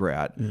going to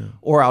regret,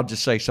 or I'll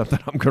just say something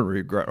I'm going to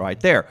regret right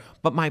there.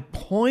 But my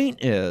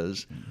point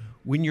is,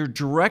 when you're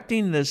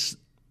directing these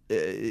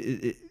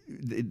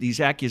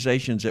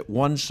accusations at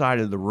one side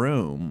of the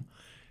room,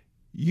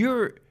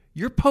 you're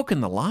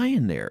poking the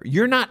lion there.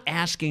 You're not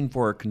asking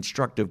for a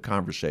constructive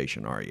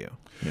conversation, are you?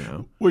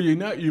 Well, you're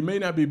not. You may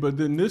not be, but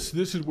then this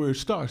is where it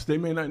starts. They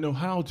may not know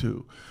how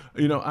to.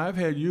 I've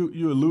had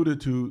you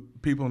alluded to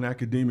people in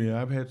academia.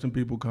 I've had some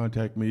people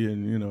contact me,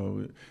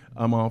 and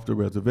I'm off the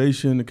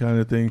reservation, the kind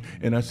of thing.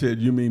 And I said,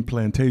 "You mean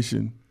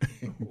plantation?"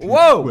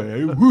 Whoa!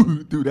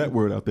 Threw that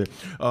word out there.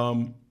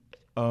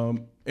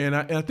 And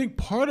I think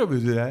part of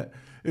it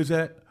is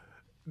that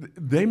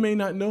they may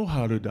not know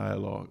how to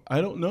dialogue.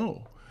 I don't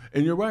know.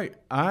 And you're right.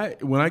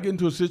 When I get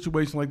into a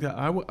situation like that,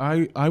 I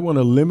want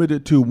to limit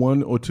it to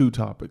 1 or 2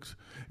 topics.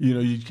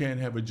 You can't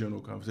have a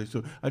general conversation.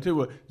 So I tell you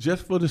what,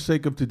 just for the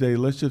sake of today,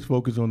 let's just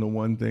focus on the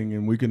one thing,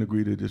 and we can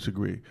agree to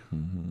disagree,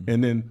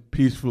 and then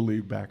peacefully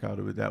back out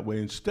of it that way,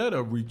 instead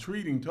of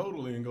retreating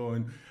totally and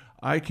going,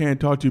 I can't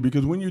talk to you.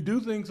 Because when you do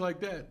things like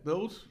that,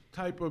 those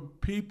type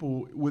of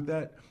people with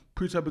that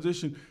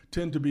presupposition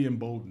tend to be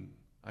emboldened.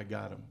 I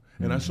got them.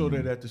 And I saw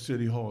that at the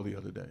City Hall the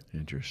other day.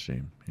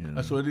 Interesting. Yeah.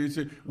 I saw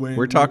it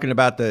We're talking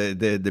about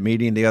the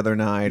meeting the other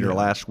night or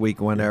last week,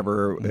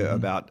 whenever,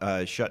 about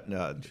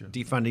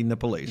defunding the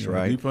police,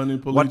 right?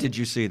 Defunding police. What did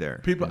you see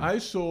there? I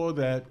saw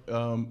that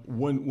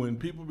when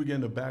people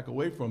began to back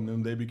away from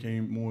them, they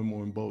became more and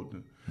more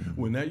emboldened.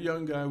 When that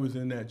young guy was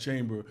in that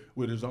chamber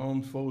with his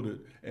arms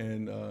folded,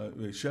 and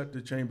they shut the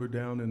chamber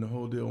down and the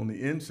whole deal on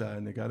the inside,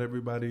 and they got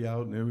everybody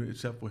out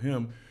except for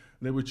him,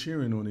 they were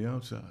cheering on the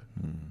outside.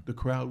 The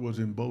crowd was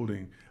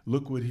emboldening.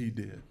 Look what he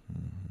did.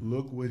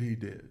 Look what he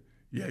did.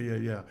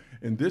 Yeah.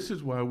 And this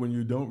is why when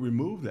you don't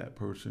remove that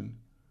person,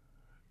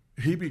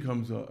 he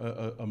becomes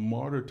a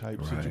martyr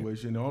type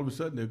situation. And all of a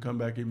sudden they'll come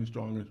back even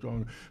stronger and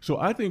stronger. So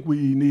I think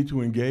we need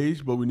to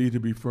engage, but we need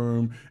to be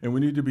firm, and we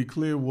need to be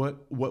clear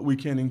what we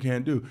can and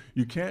can't do.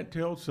 You can't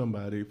tell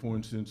somebody, for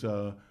instance,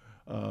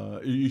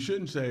 you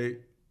shouldn't say,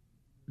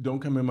 don't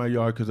come in my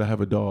yard because I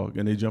have a dog,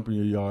 and they jump in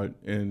your yard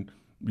and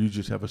you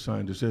just have a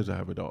sign that says I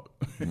have a dog.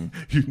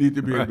 You need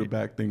to be able to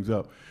back things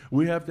up.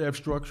 We have to have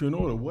structure and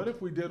order. What if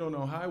we did on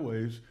our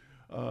highways,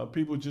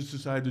 people just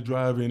decide to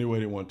drive any way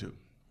they want to?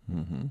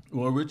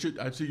 Well, Richard,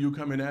 I see you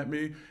coming at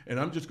me, and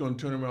I'm just going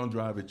to turn around and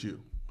drive at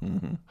you.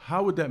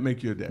 How would that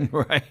make your day?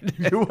 Right.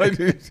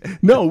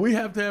 No, we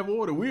have to have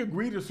order. We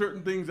agree to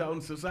certain things out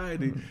in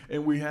society,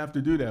 and we have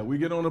to do that. We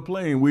get on a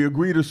plane, we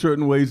agree to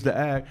certain ways to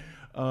act.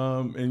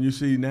 And you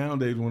see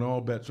nowadays when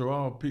all bets are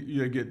off,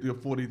 you get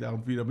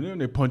 40,000 feet up in there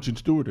and they're punching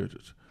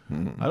stewardesses.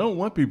 I don't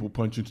want people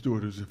punching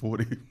stewardesses at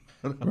 40.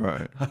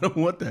 Right. I don't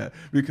want that,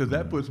 because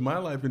that puts my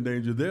life in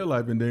danger, their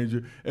life in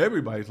danger,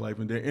 everybody's life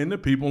in danger, and the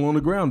people on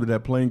the ground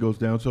that plane goes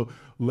down. So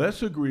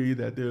let's agree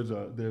that there's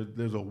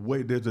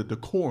a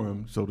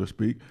decorum, so to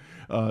speak,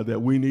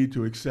 that we need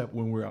to accept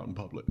when we're out in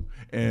public.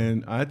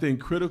 And I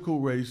think critical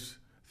race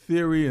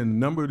theory and a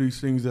number of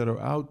these things that are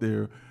out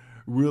there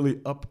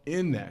really up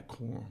in that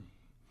quorum.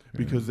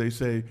 Because they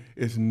say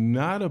it's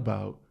not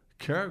about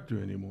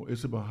character anymore.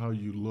 It's about how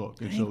you look.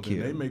 And so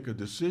then they make a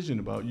decision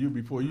about you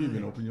before you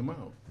even open your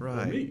mouth.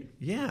 Right.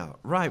 Yeah.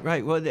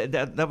 Right. Well,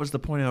 that was the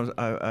point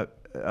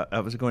I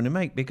was going to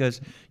make,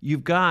 because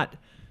you've got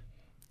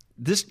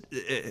this.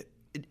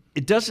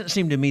 It doesn't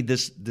seem to me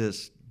this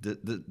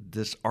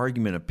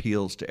argument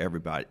appeals to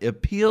everybody. It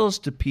appeals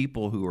to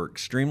people who are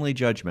extremely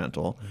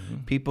judgmental,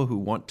 people who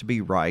want to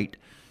be right,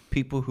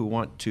 people who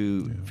want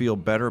to feel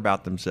better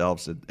about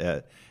themselves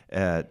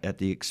at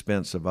the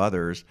expense of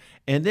others.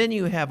 And then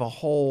you have a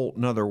whole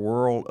nother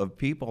world of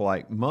people,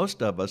 like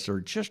most of us are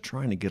just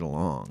trying to get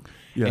along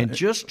and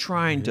just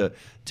trying to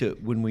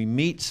when we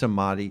meet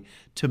somebody,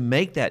 to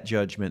make that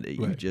judgment that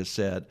you just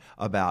said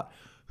about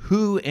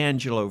who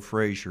Angelo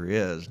Frazier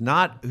is,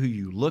 not who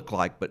you look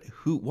like, but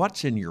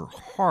what's in your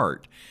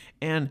heart.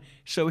 And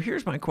so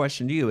here's my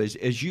question to you: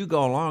 as you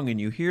go along and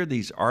you hear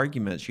these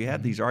arguments, you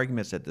have these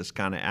arguments at this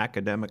kind of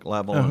academic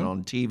level and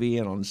on TV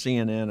and on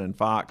CNN and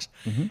Fox,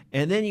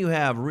 and then you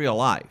have real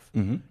life.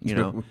 You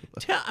know,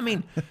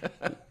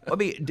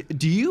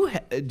 do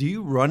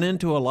you run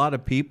into a lot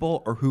of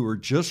people who are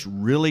just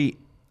really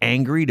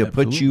angry to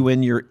put you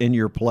in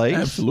your place?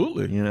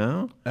 Absolutely. You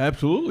know?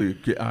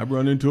 Absolutely. I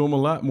run into them a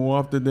lot more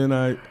often than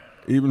I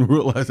even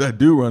realize I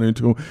do run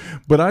into them.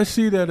 But I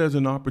see that as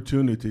an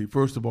opportunity.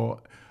 First of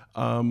all,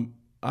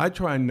 I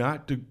try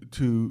not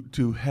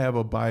to have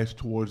a bias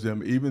towards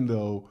them, even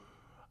though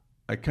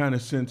I kind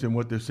of sense in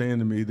what they're saying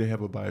to me, they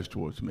have a bias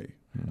towards me.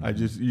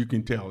 You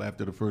can tell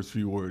after the first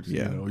few words.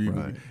 Yeah,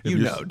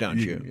 don't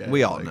you? Yeah,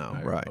 we all know,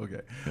 right? Okay.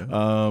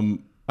 Yeah.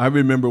 I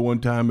remember one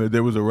time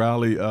there was a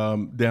rally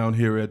down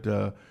here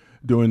at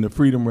during the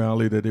Freedom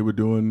Rally that they were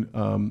doing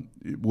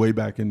way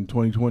back in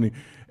 2020,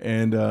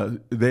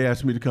 and they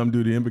asked me to come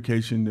do the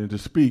invocation and to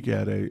speak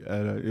at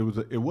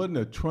it wasn't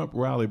a Trump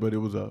rally, but it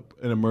was an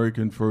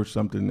American First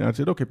something. And I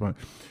said, okay, fine,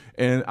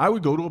 and I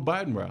would go to a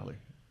Biden rally.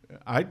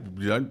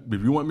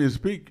 If you want me to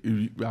speak,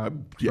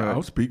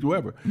 I'll speak to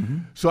whoever.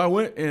 So I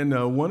went,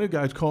 and one of the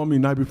guys called me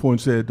the night before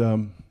and said,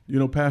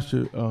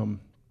 Pastor,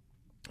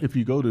 if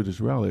you go to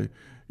this rally,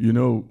 you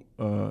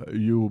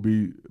will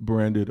be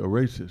branded a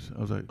racist.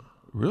 I was like,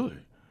 really?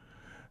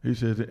 He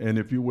says, and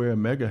if you wear a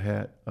MAGA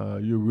hat,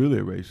 you're really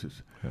a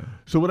racist. Yeah.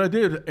 So what I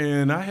did,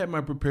 and I had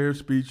my prepared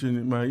speech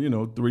and my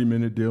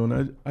 3-minute deal,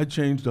 and I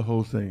changed the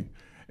whole thing.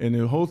 And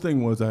the whole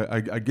thing was I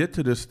get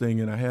to this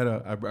thing, and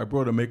I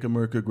brought a Make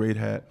America Great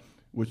hat,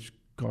 which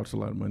costs a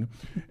lot of money.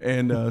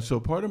 And so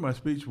part of my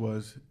speech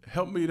was,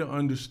 help me to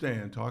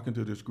understand, talking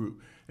to this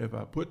group, if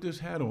I put this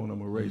hat on,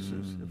 I'm a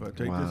racist. If I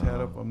take this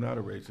hat off, I'm not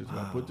a racist. If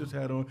I put this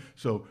hat on,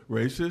 so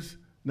racist,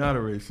 not a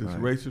racist,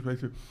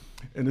 racist.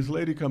 And this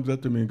lady comes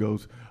up to me and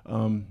goes,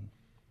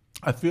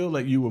 I feel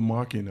like you were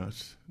marking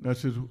us. And I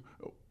said,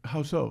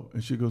 how so?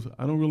 And she goes,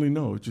 I don't really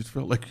know. It just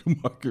felt like you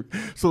marking.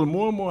 So the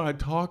more and more I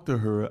talked to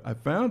her, I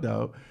found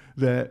out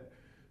that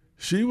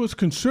she was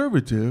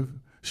conservative.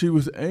 She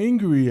was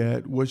angry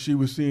at what she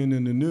was seeing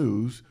in the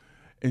news,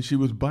 and she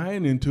was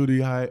buying into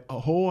the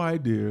whole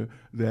idea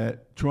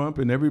that Trump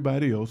and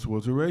everybody else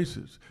was a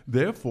racist.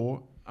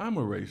 Therefore, I'm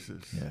a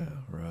racist. Yeah,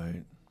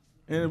 right.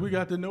 And we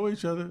got to know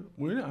each other.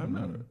 I'm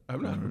not a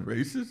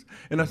racist.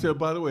 And I said,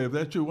 by the way, if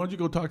that's true, why don't you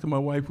go talk to my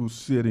wife who's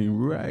sitting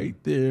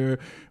right there.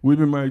 We've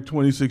been married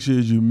 26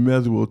 years. You may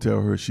as well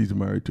tell her she's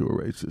married to a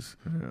racist.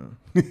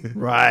 Yeah.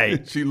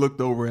 Right. She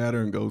looked over at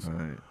her and goes,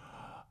 Right.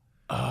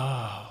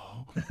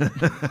 oh.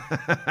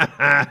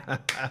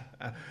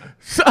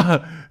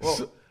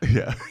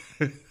 Yeah.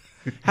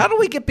 How do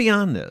we get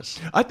beyond this?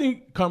 I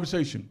think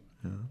conversation.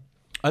 Yeah.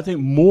 I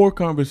think more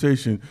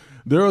conversation.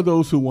 There are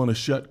those who want to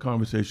shut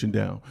conversation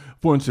down.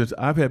 For instance,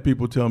 I've had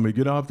people tell me,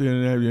 get off the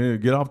internet,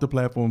 get off the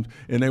platforms,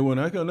 and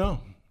I go, no,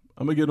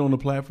 I'm going to get on the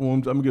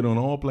platforms. I'm going to get on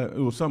all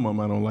platforms. Well, some of them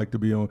I don't like to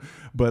be on,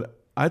 but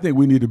I think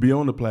we need to be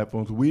on the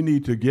platforms. We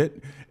need to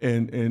get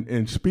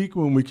and speak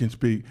when we can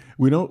speak.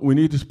 We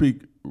need to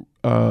speak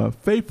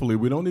faithfully.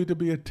 We don't need to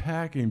be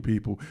attacking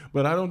people,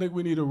 but I don't think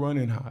we need to run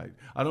and hide.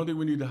 I don't think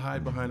we need to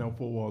hide behind our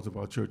four walls of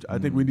our church. I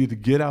think we need to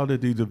get out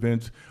at these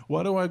events.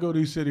 Why do I go to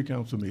these city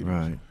council meetings?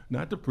 Right.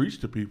 Not to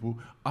preach to people.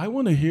 I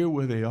want to hear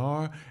where they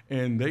are,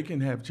 and they can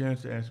have a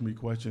chance to ask me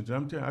questions.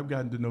 I'm telling you, I've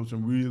gotten to know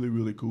some really,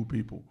 really cool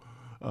people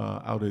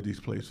out of these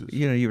places.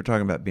 You know, you were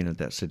talking about being at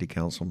that city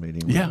council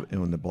meeting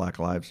when the Black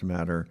Lives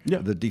Matter,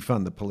 the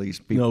defund the police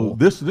people. No,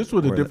 this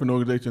was a different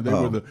organization. They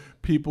were the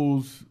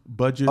People's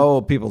Budget.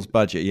 Oh, People's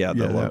Budget,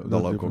 the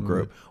local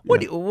group.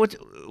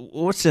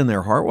 What's in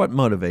their heart? What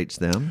motivates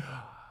them?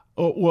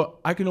 Oh, well,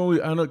 I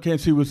can't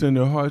see what's in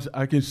their hearts.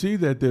 I can see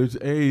that there's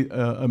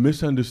a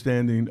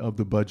misunderstanding of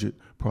the budget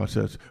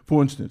process.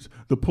 For instance,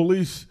 the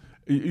police,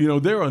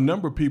 there are a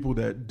number of people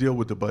that deal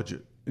with the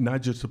budget,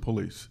 not just the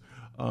police.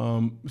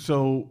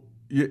 So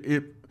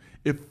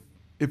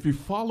if you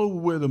follow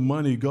where the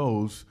money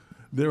goes,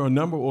 there are a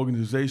number of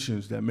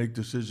organizations that make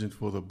decisions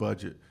for the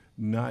budget,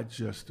 not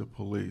just the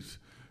police,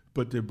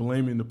 but they're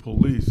blaming the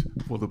police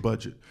for the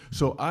budget.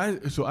 So I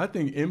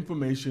think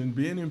information,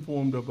 being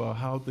informed about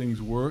how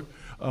things work,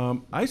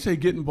 I say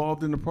get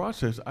involved in the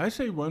process. I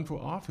say run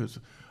for office.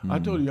 I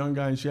told a young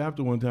guy in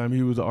Shafter one time,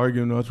 he was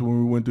arguing with us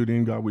when we went through the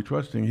In God We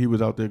Trust thing. He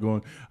was out there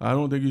going, I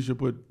don't think you should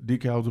put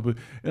decals up.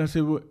 And I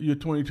said, well, you're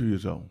 22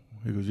 years old.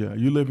 He goes, yeah.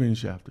 You live in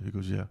Shafter. He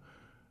goes, yeah.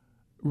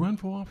 Run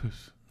for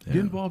office. Yeah.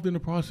 Get involved in the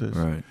process.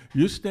 Right.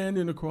 You're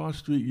standing across the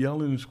street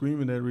yelling and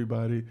screaming at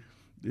everybody.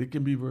 It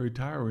can be very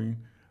tiring.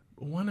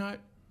 But why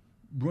not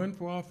run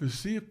for office?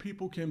 See if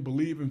people can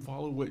believe and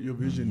follow what your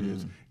vision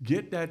is.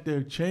 Get that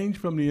there, change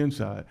from the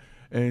inside.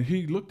 And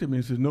he looked at me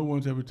and said, no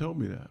one's ever told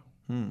me that.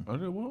 I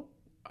said, well,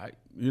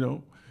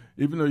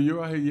 even though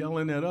you're out here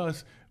yelling at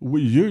us,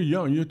 you're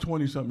young, you're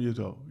 20-something years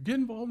old. Get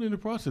involved in the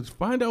process.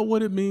 Find out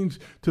what it means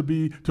to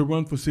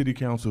run for city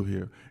council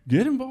here.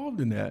 Get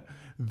involved in that.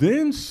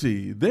 Then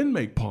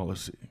make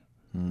policy.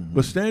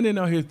 But standing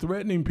out here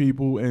threatening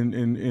people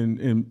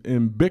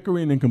and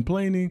bickering and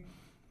complaining,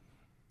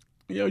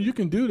 you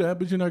can do that,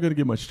 but you're not going to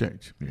get much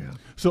change. Yeah.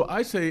 So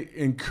I say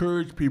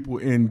encourage people,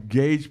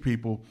 engage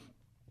people,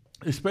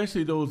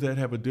 especially those that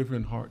have a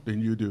different heart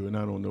than you do, and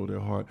I don't know their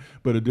heart,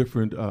 but a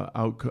different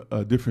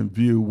different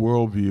view,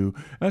 worldview.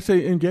 I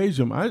say engage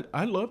them.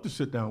 I love to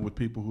sit down with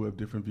people who have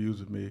different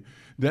views of me.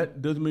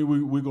 That doesn't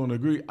mean we're going to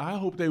agree. I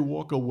hope they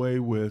walk away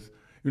with,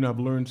 I've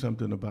learned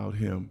something about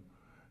him.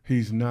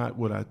 He's not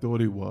what I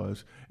thought he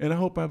was, and I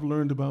hope I've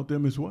learned about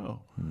them as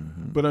well.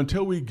 But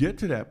until we get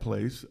to that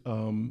place,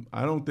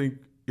 I don't think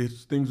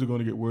things are going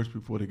to get worse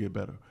before they get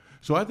better.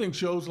 So I think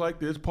shows like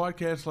this,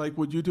 podcasts like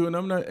what you do, and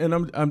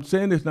I'm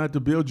saying this not to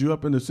build you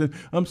up in the sense.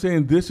 I'm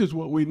saying this is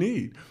what we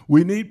need.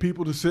 We need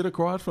people to sit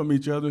across from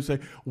each other and say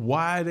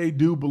why they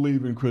do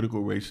believe in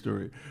critical race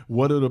theory.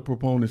 What are the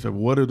proponents of?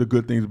 What are the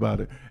good things about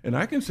it? And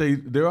I can say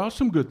there are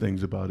some good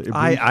things about it.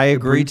 I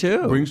agree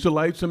too. Brings to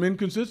light some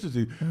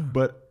inconsistency,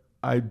 but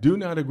I do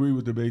not agree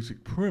with the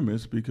basic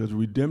premise because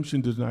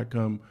redemption does not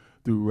come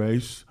through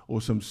race or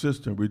some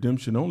system.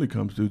 Redemption only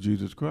comes through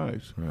Jesus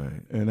Christ.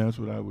 Right. And that's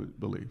what I would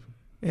believe.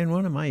 And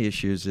one of my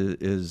issues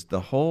is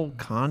the whole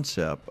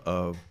concept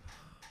of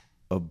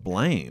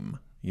blame.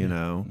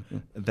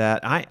 That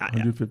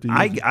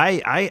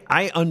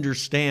I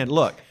understand.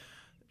 Look,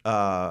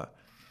 I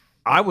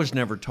was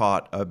never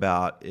taught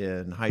about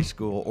in high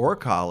school or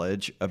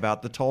college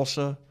about the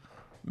Tulsa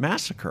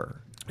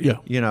massacre. Yeah.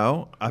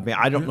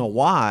 I don't know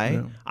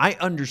why. Yeah. I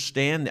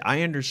understand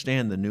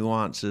the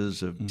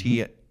nuances of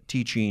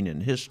teaching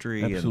and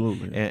history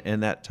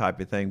and that type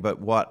of thing. But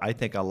what I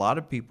think a lot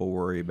of people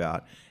worry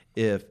about,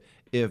 if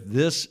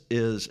this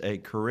is a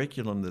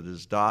curriculum that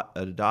is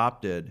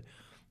adopted,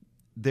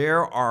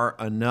 there are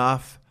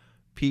enough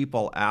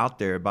people out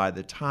there by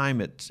the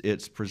time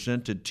it's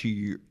presented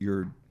to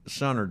your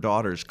son or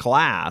daughter's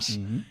class,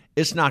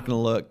 it's not going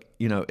to look,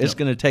 it's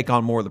going to take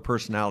on more of the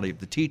personality of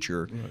the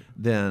teacher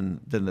than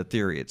the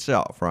theory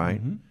itself,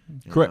 right?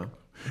 Correct.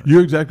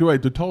 You're exactly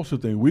right. The Tulsa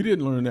thing, we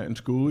didn't learn that in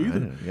school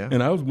either. Yeah.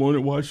 And I was born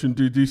in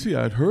Washington, D.C.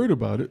 I'd heard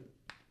about it.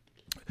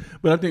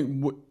 But I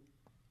think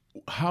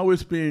how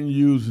it's being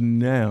used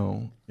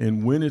now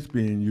and when it's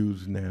being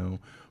used now,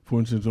 for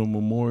instance, on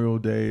Memorial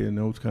Day and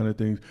those kind of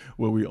things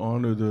where we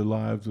honor the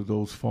lives of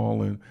those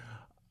fallen,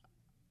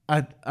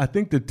 I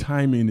think the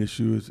timing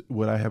issue is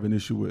what I have an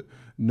issue with,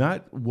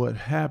 not what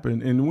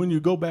happened. And when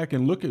you go back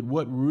and look at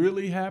what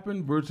really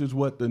happened versus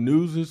what the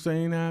news is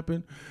saying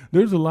happened,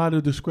 there's a lot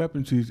of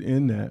discrepancies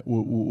in that,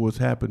 what's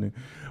happening.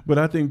 But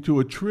I think to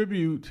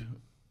attribute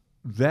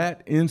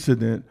that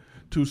incident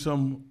to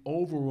some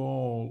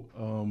overall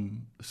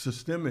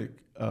systemic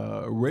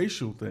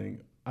racial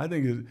thing, I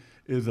think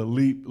is a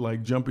leap,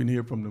 like jumping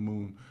here from the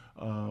moon.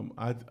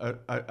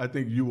 I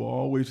think you will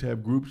always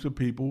have groups of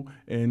people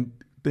and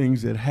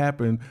things that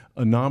happen,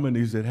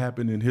 anomalies that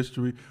happen in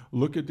history.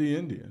 Look at the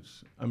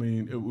Indians. I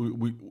mean,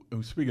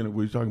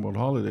 we're talking about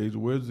holidays.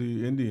 Where's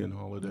the Indian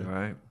holiday?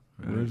 Right.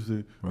 Where's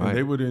the? And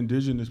they were the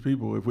indigenous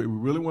people. If we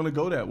really want to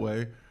go that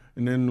way,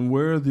 and then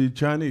where are the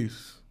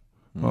Chinese?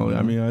 Mm-hmm.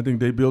 I mean, I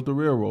think they built the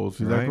railroads.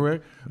 Is that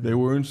correct? They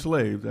were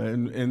enslaved,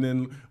 and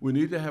then we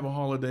need to have a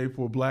holiday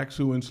for blacks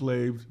who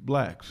enslaved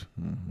blacks.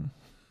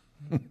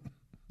 Mm-hmm.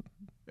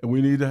 And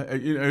we need to,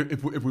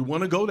 if we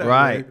want to go that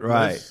way,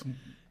 right.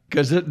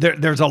 Because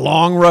there's a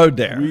long road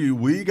there.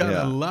 We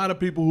got a lot of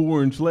people who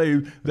were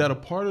enslaved that are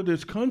part of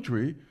this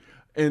country,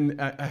 and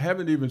I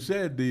haven't even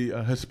said the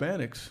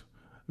Hispanics,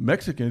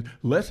 Mexicans.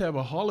 Let's have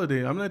a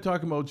holiday. I'm not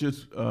talking about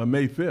just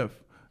May 5th.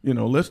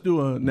 Let's do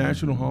a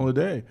national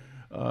holiday.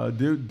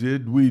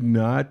 Did we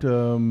not?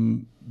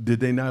 Did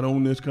they not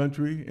own this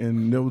country?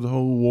 And there was a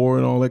whole war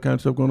and all that kind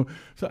of stuff going on.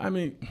 So I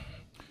mean,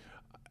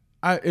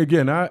 but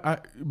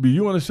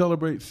you want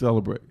to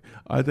celebrate.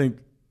 I think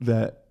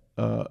that.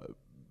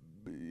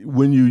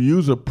 When you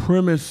use a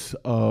premise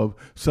of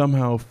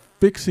somehow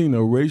fixing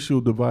a racial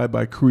divide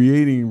by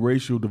creating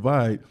racial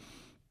divide,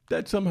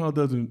 that somehow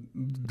doesn't.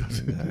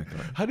 Exactly.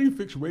 How do you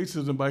fix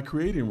racism by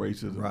creating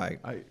racism? Right.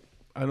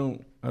 I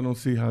don't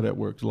see how that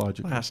works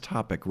logically. Last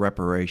topic,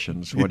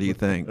 reparations. What do you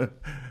think?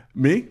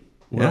 Me?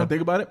 When I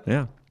think about it?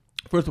 Yeah.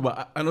 First of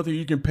all, I don't think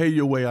you can pay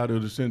your way out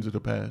of the sins of the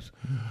past.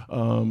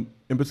 And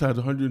besides,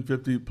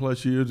 150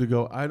 plus years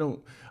ago, I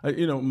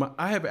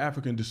have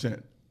African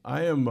descent.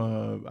 I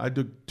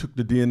took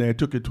the DNA, I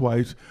took it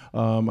twice.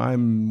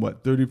 I'm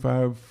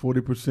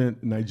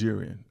 35-40%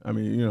 Nigerian. I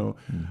mean,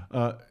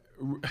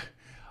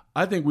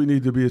 I think we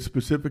need to be as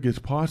specific as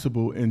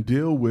possible and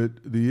deal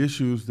with the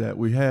issues that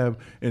we have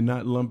and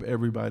not lump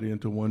everybody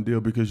into one deal,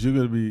 because you're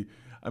going to be,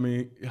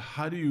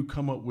 how do you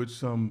come up with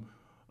some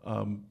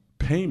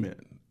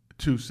payment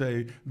to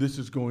say this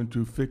is going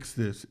to fix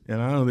this?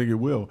 And I don't think it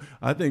will.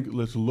 I think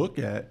let's look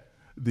at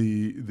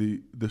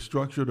the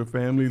structure of the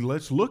family.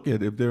 Let's look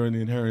at if there are any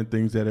inherent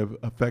things that have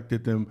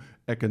affected them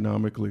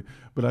economically.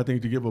 But I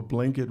think to give a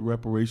blanket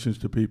reparations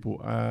to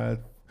people, I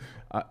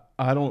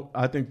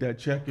think that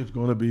check is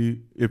going to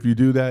be, if you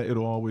do that,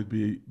 it'll always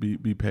be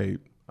paid.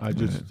 I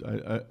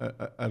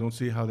don't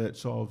see how that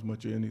solves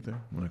much of anything.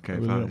 Okay,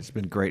 fine. It's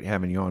been great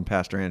having you on,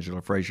 Pastor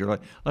Angela Frazier.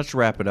 Let's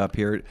wrap it up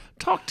here.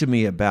 Talk to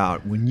me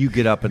about when you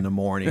get up in the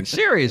morning.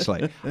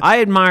 Seriously,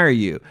 I admire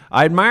you.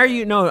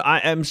 No,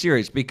 I'm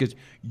serious, because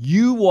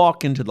you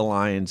walk into the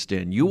lion's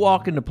den. You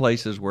walk into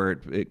places where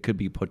it could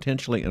be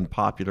potentially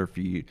unpopular for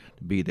you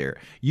to be there.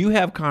 You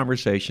have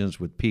conversations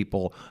with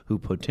people who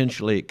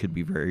potentially it could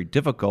be very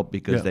difficult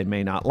because they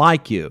may not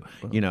like you.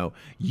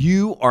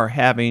 You are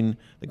having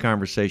the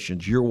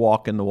conversations. You're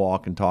walking the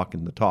walk and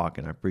talking the talk,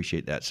 and I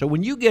appreciate that. So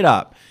when you get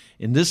up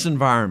in this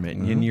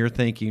environment and you're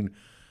thinking,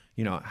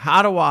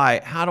 how do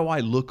I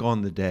look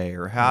on the day,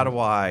 or how do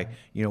I,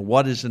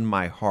 what is in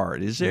my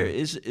heart? Is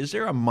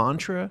there a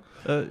mantra,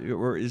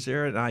 or is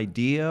there an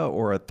idea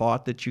or a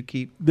thought that you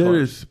keep? There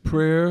is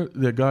prayer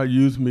that God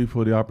used me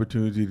for the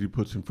opportunity He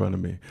puts in front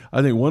of me.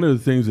 I think one of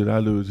the things that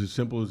I do is as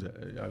simple as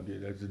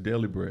that's a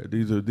daily bread.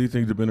 These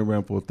things have been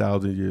around for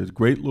 1,000 years.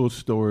 Great little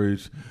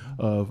stories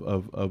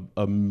of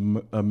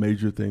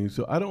major things.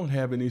 So I don't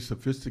have any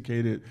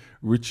sophisticated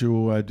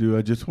ritual I do.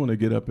 I just want to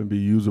get up and be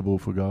usable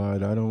for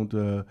God. I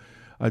don't.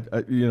 I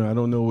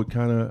don't know what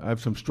kind of. I have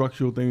some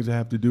structural things I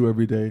have to do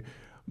every day,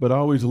 but I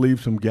always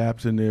leave some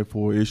gaps in there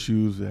for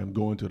issues. I'm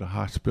going to the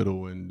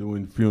hospital and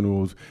doing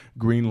funerals.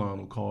 Greenlawn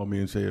will call me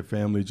and say a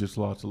family just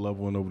lost a loved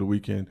one over the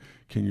weekend.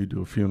 Can you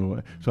do a funeral?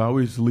 So I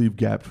always leave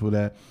gaps for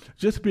that.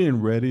 Just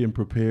being ready and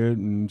prepared,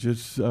 and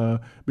just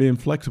being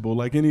flexible.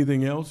 Like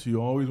anything else,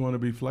 you always want to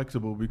be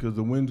flexible, because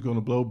the wind's going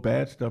to blow.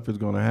 Bad stuff is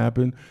going to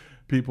happen.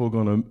 People are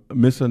going to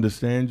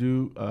misunderstand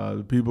you.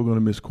 People are going to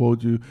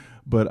misquote you.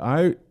 But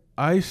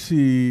I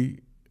see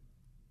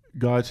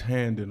God's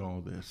hand in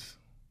all this.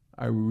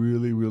 I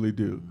really, really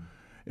do.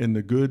 In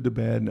the good, the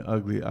bad, and the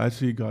ugly, I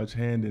see God's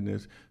hand in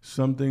this.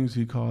 Some things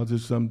He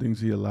causes, some things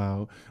He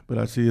allows, but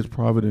I see His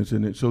providence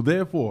in it. So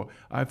therefore,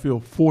 I feel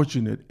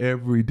fortunate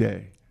every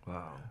day.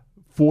 Wow.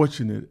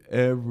 Fortunate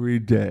every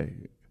day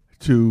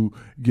to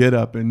get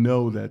up and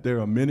know that there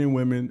are men and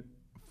women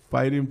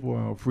fighting for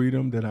our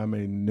freedom that I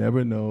may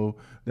never know,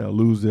 that'll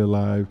lose their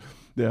lives.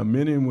 There are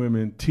men and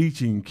women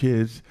teaching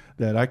kids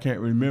that I can't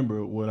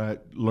remember what I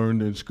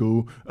learned in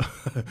school.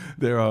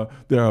 There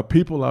are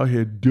people out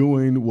here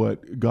doing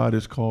what God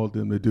has called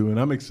them to do, and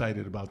I'm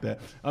excited about that.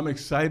 I'm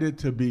excited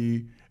to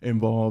be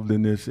involved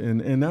in this,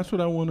 and that's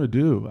what I want to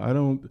do.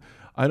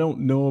 I don't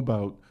know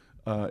about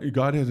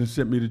God hasn't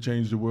sent me to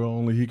change the world.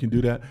 Only He can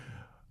do that.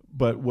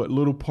 But what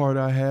little part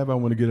I have, I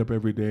want to get up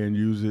every day and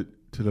use it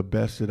to the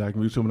best that I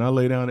can do. So when I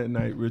lay down at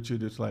night,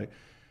 Richard, it's like,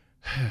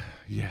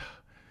 yeah.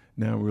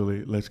 Now,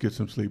 really, let's get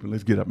some sleep and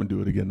let's get up and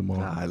do it again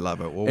tomorrow. I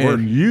love it. Well,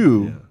 and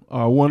you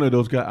are one of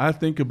those guys. I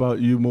think about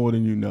you more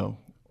than you know.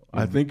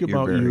 I think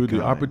about you,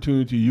 the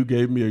opportunity you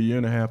gave me a year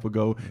and a half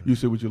ago. You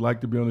said, would you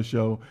like to be on the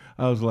show?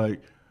 I was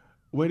like,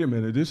 wait a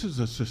minute, this is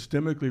a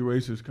systemically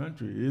racist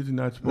country. It's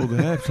not supposed to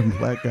have some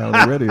black guy on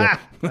the radio.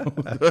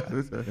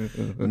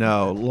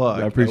 No, look,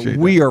 I appreciate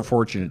we that. are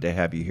fortunate to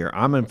have you here.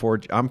 I'm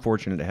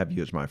fortunate to have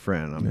you as my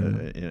friend,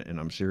 and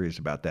I'm serious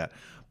about that.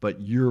 But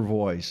your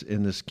voice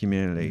in this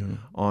community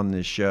on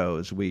this show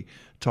as we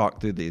talk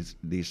through these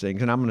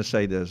things, and I'm going to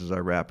say this as I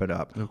wrap it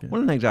up. Okay.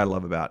 One of the things I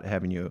love about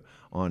having you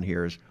on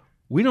here is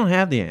we don't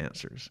have the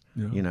answers.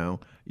 Yeah. You know,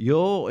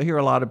 you'll hear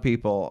a lot of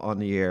people on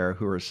the air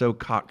who are so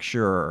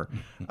cocksure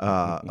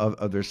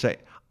of their say.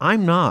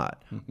 I'm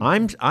not.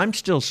 I'm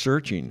still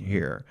searching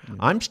here.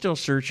 I'm still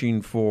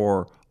searching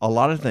for a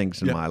lot of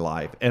things in my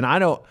life, and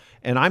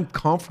I'm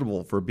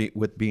comfortable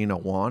with being a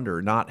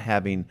wanderer, not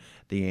having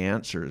the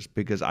answers,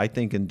 because I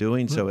think in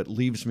doing so it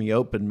leaves me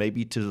open,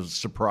 maybe to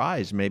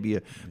surprise, maybe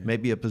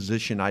a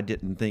position I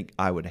didn't think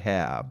I would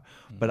have.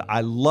 But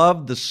I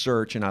love the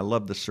search, and I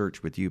love the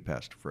search with you,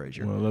 Pastor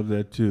Frazier. Well, I love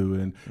that too,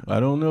 and I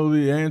don't know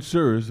the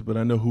answers, but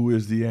I know who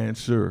is the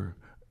answer.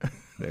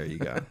 There you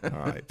go. All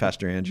right,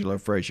 Pastor Angelo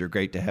Frazier,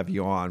 great to have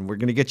you on. We're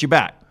going to get you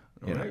back.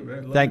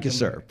 Thank you,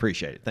 sir.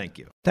 Appreciate it. Thank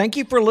you. Thank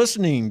you for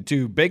listening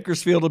to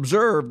Bakersfield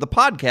Observed, the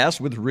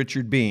podcast with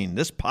Richard Bean.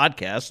 This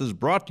podcast is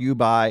brought to you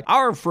by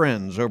our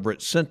friends over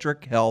at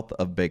Centric Health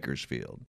of Bakersfield.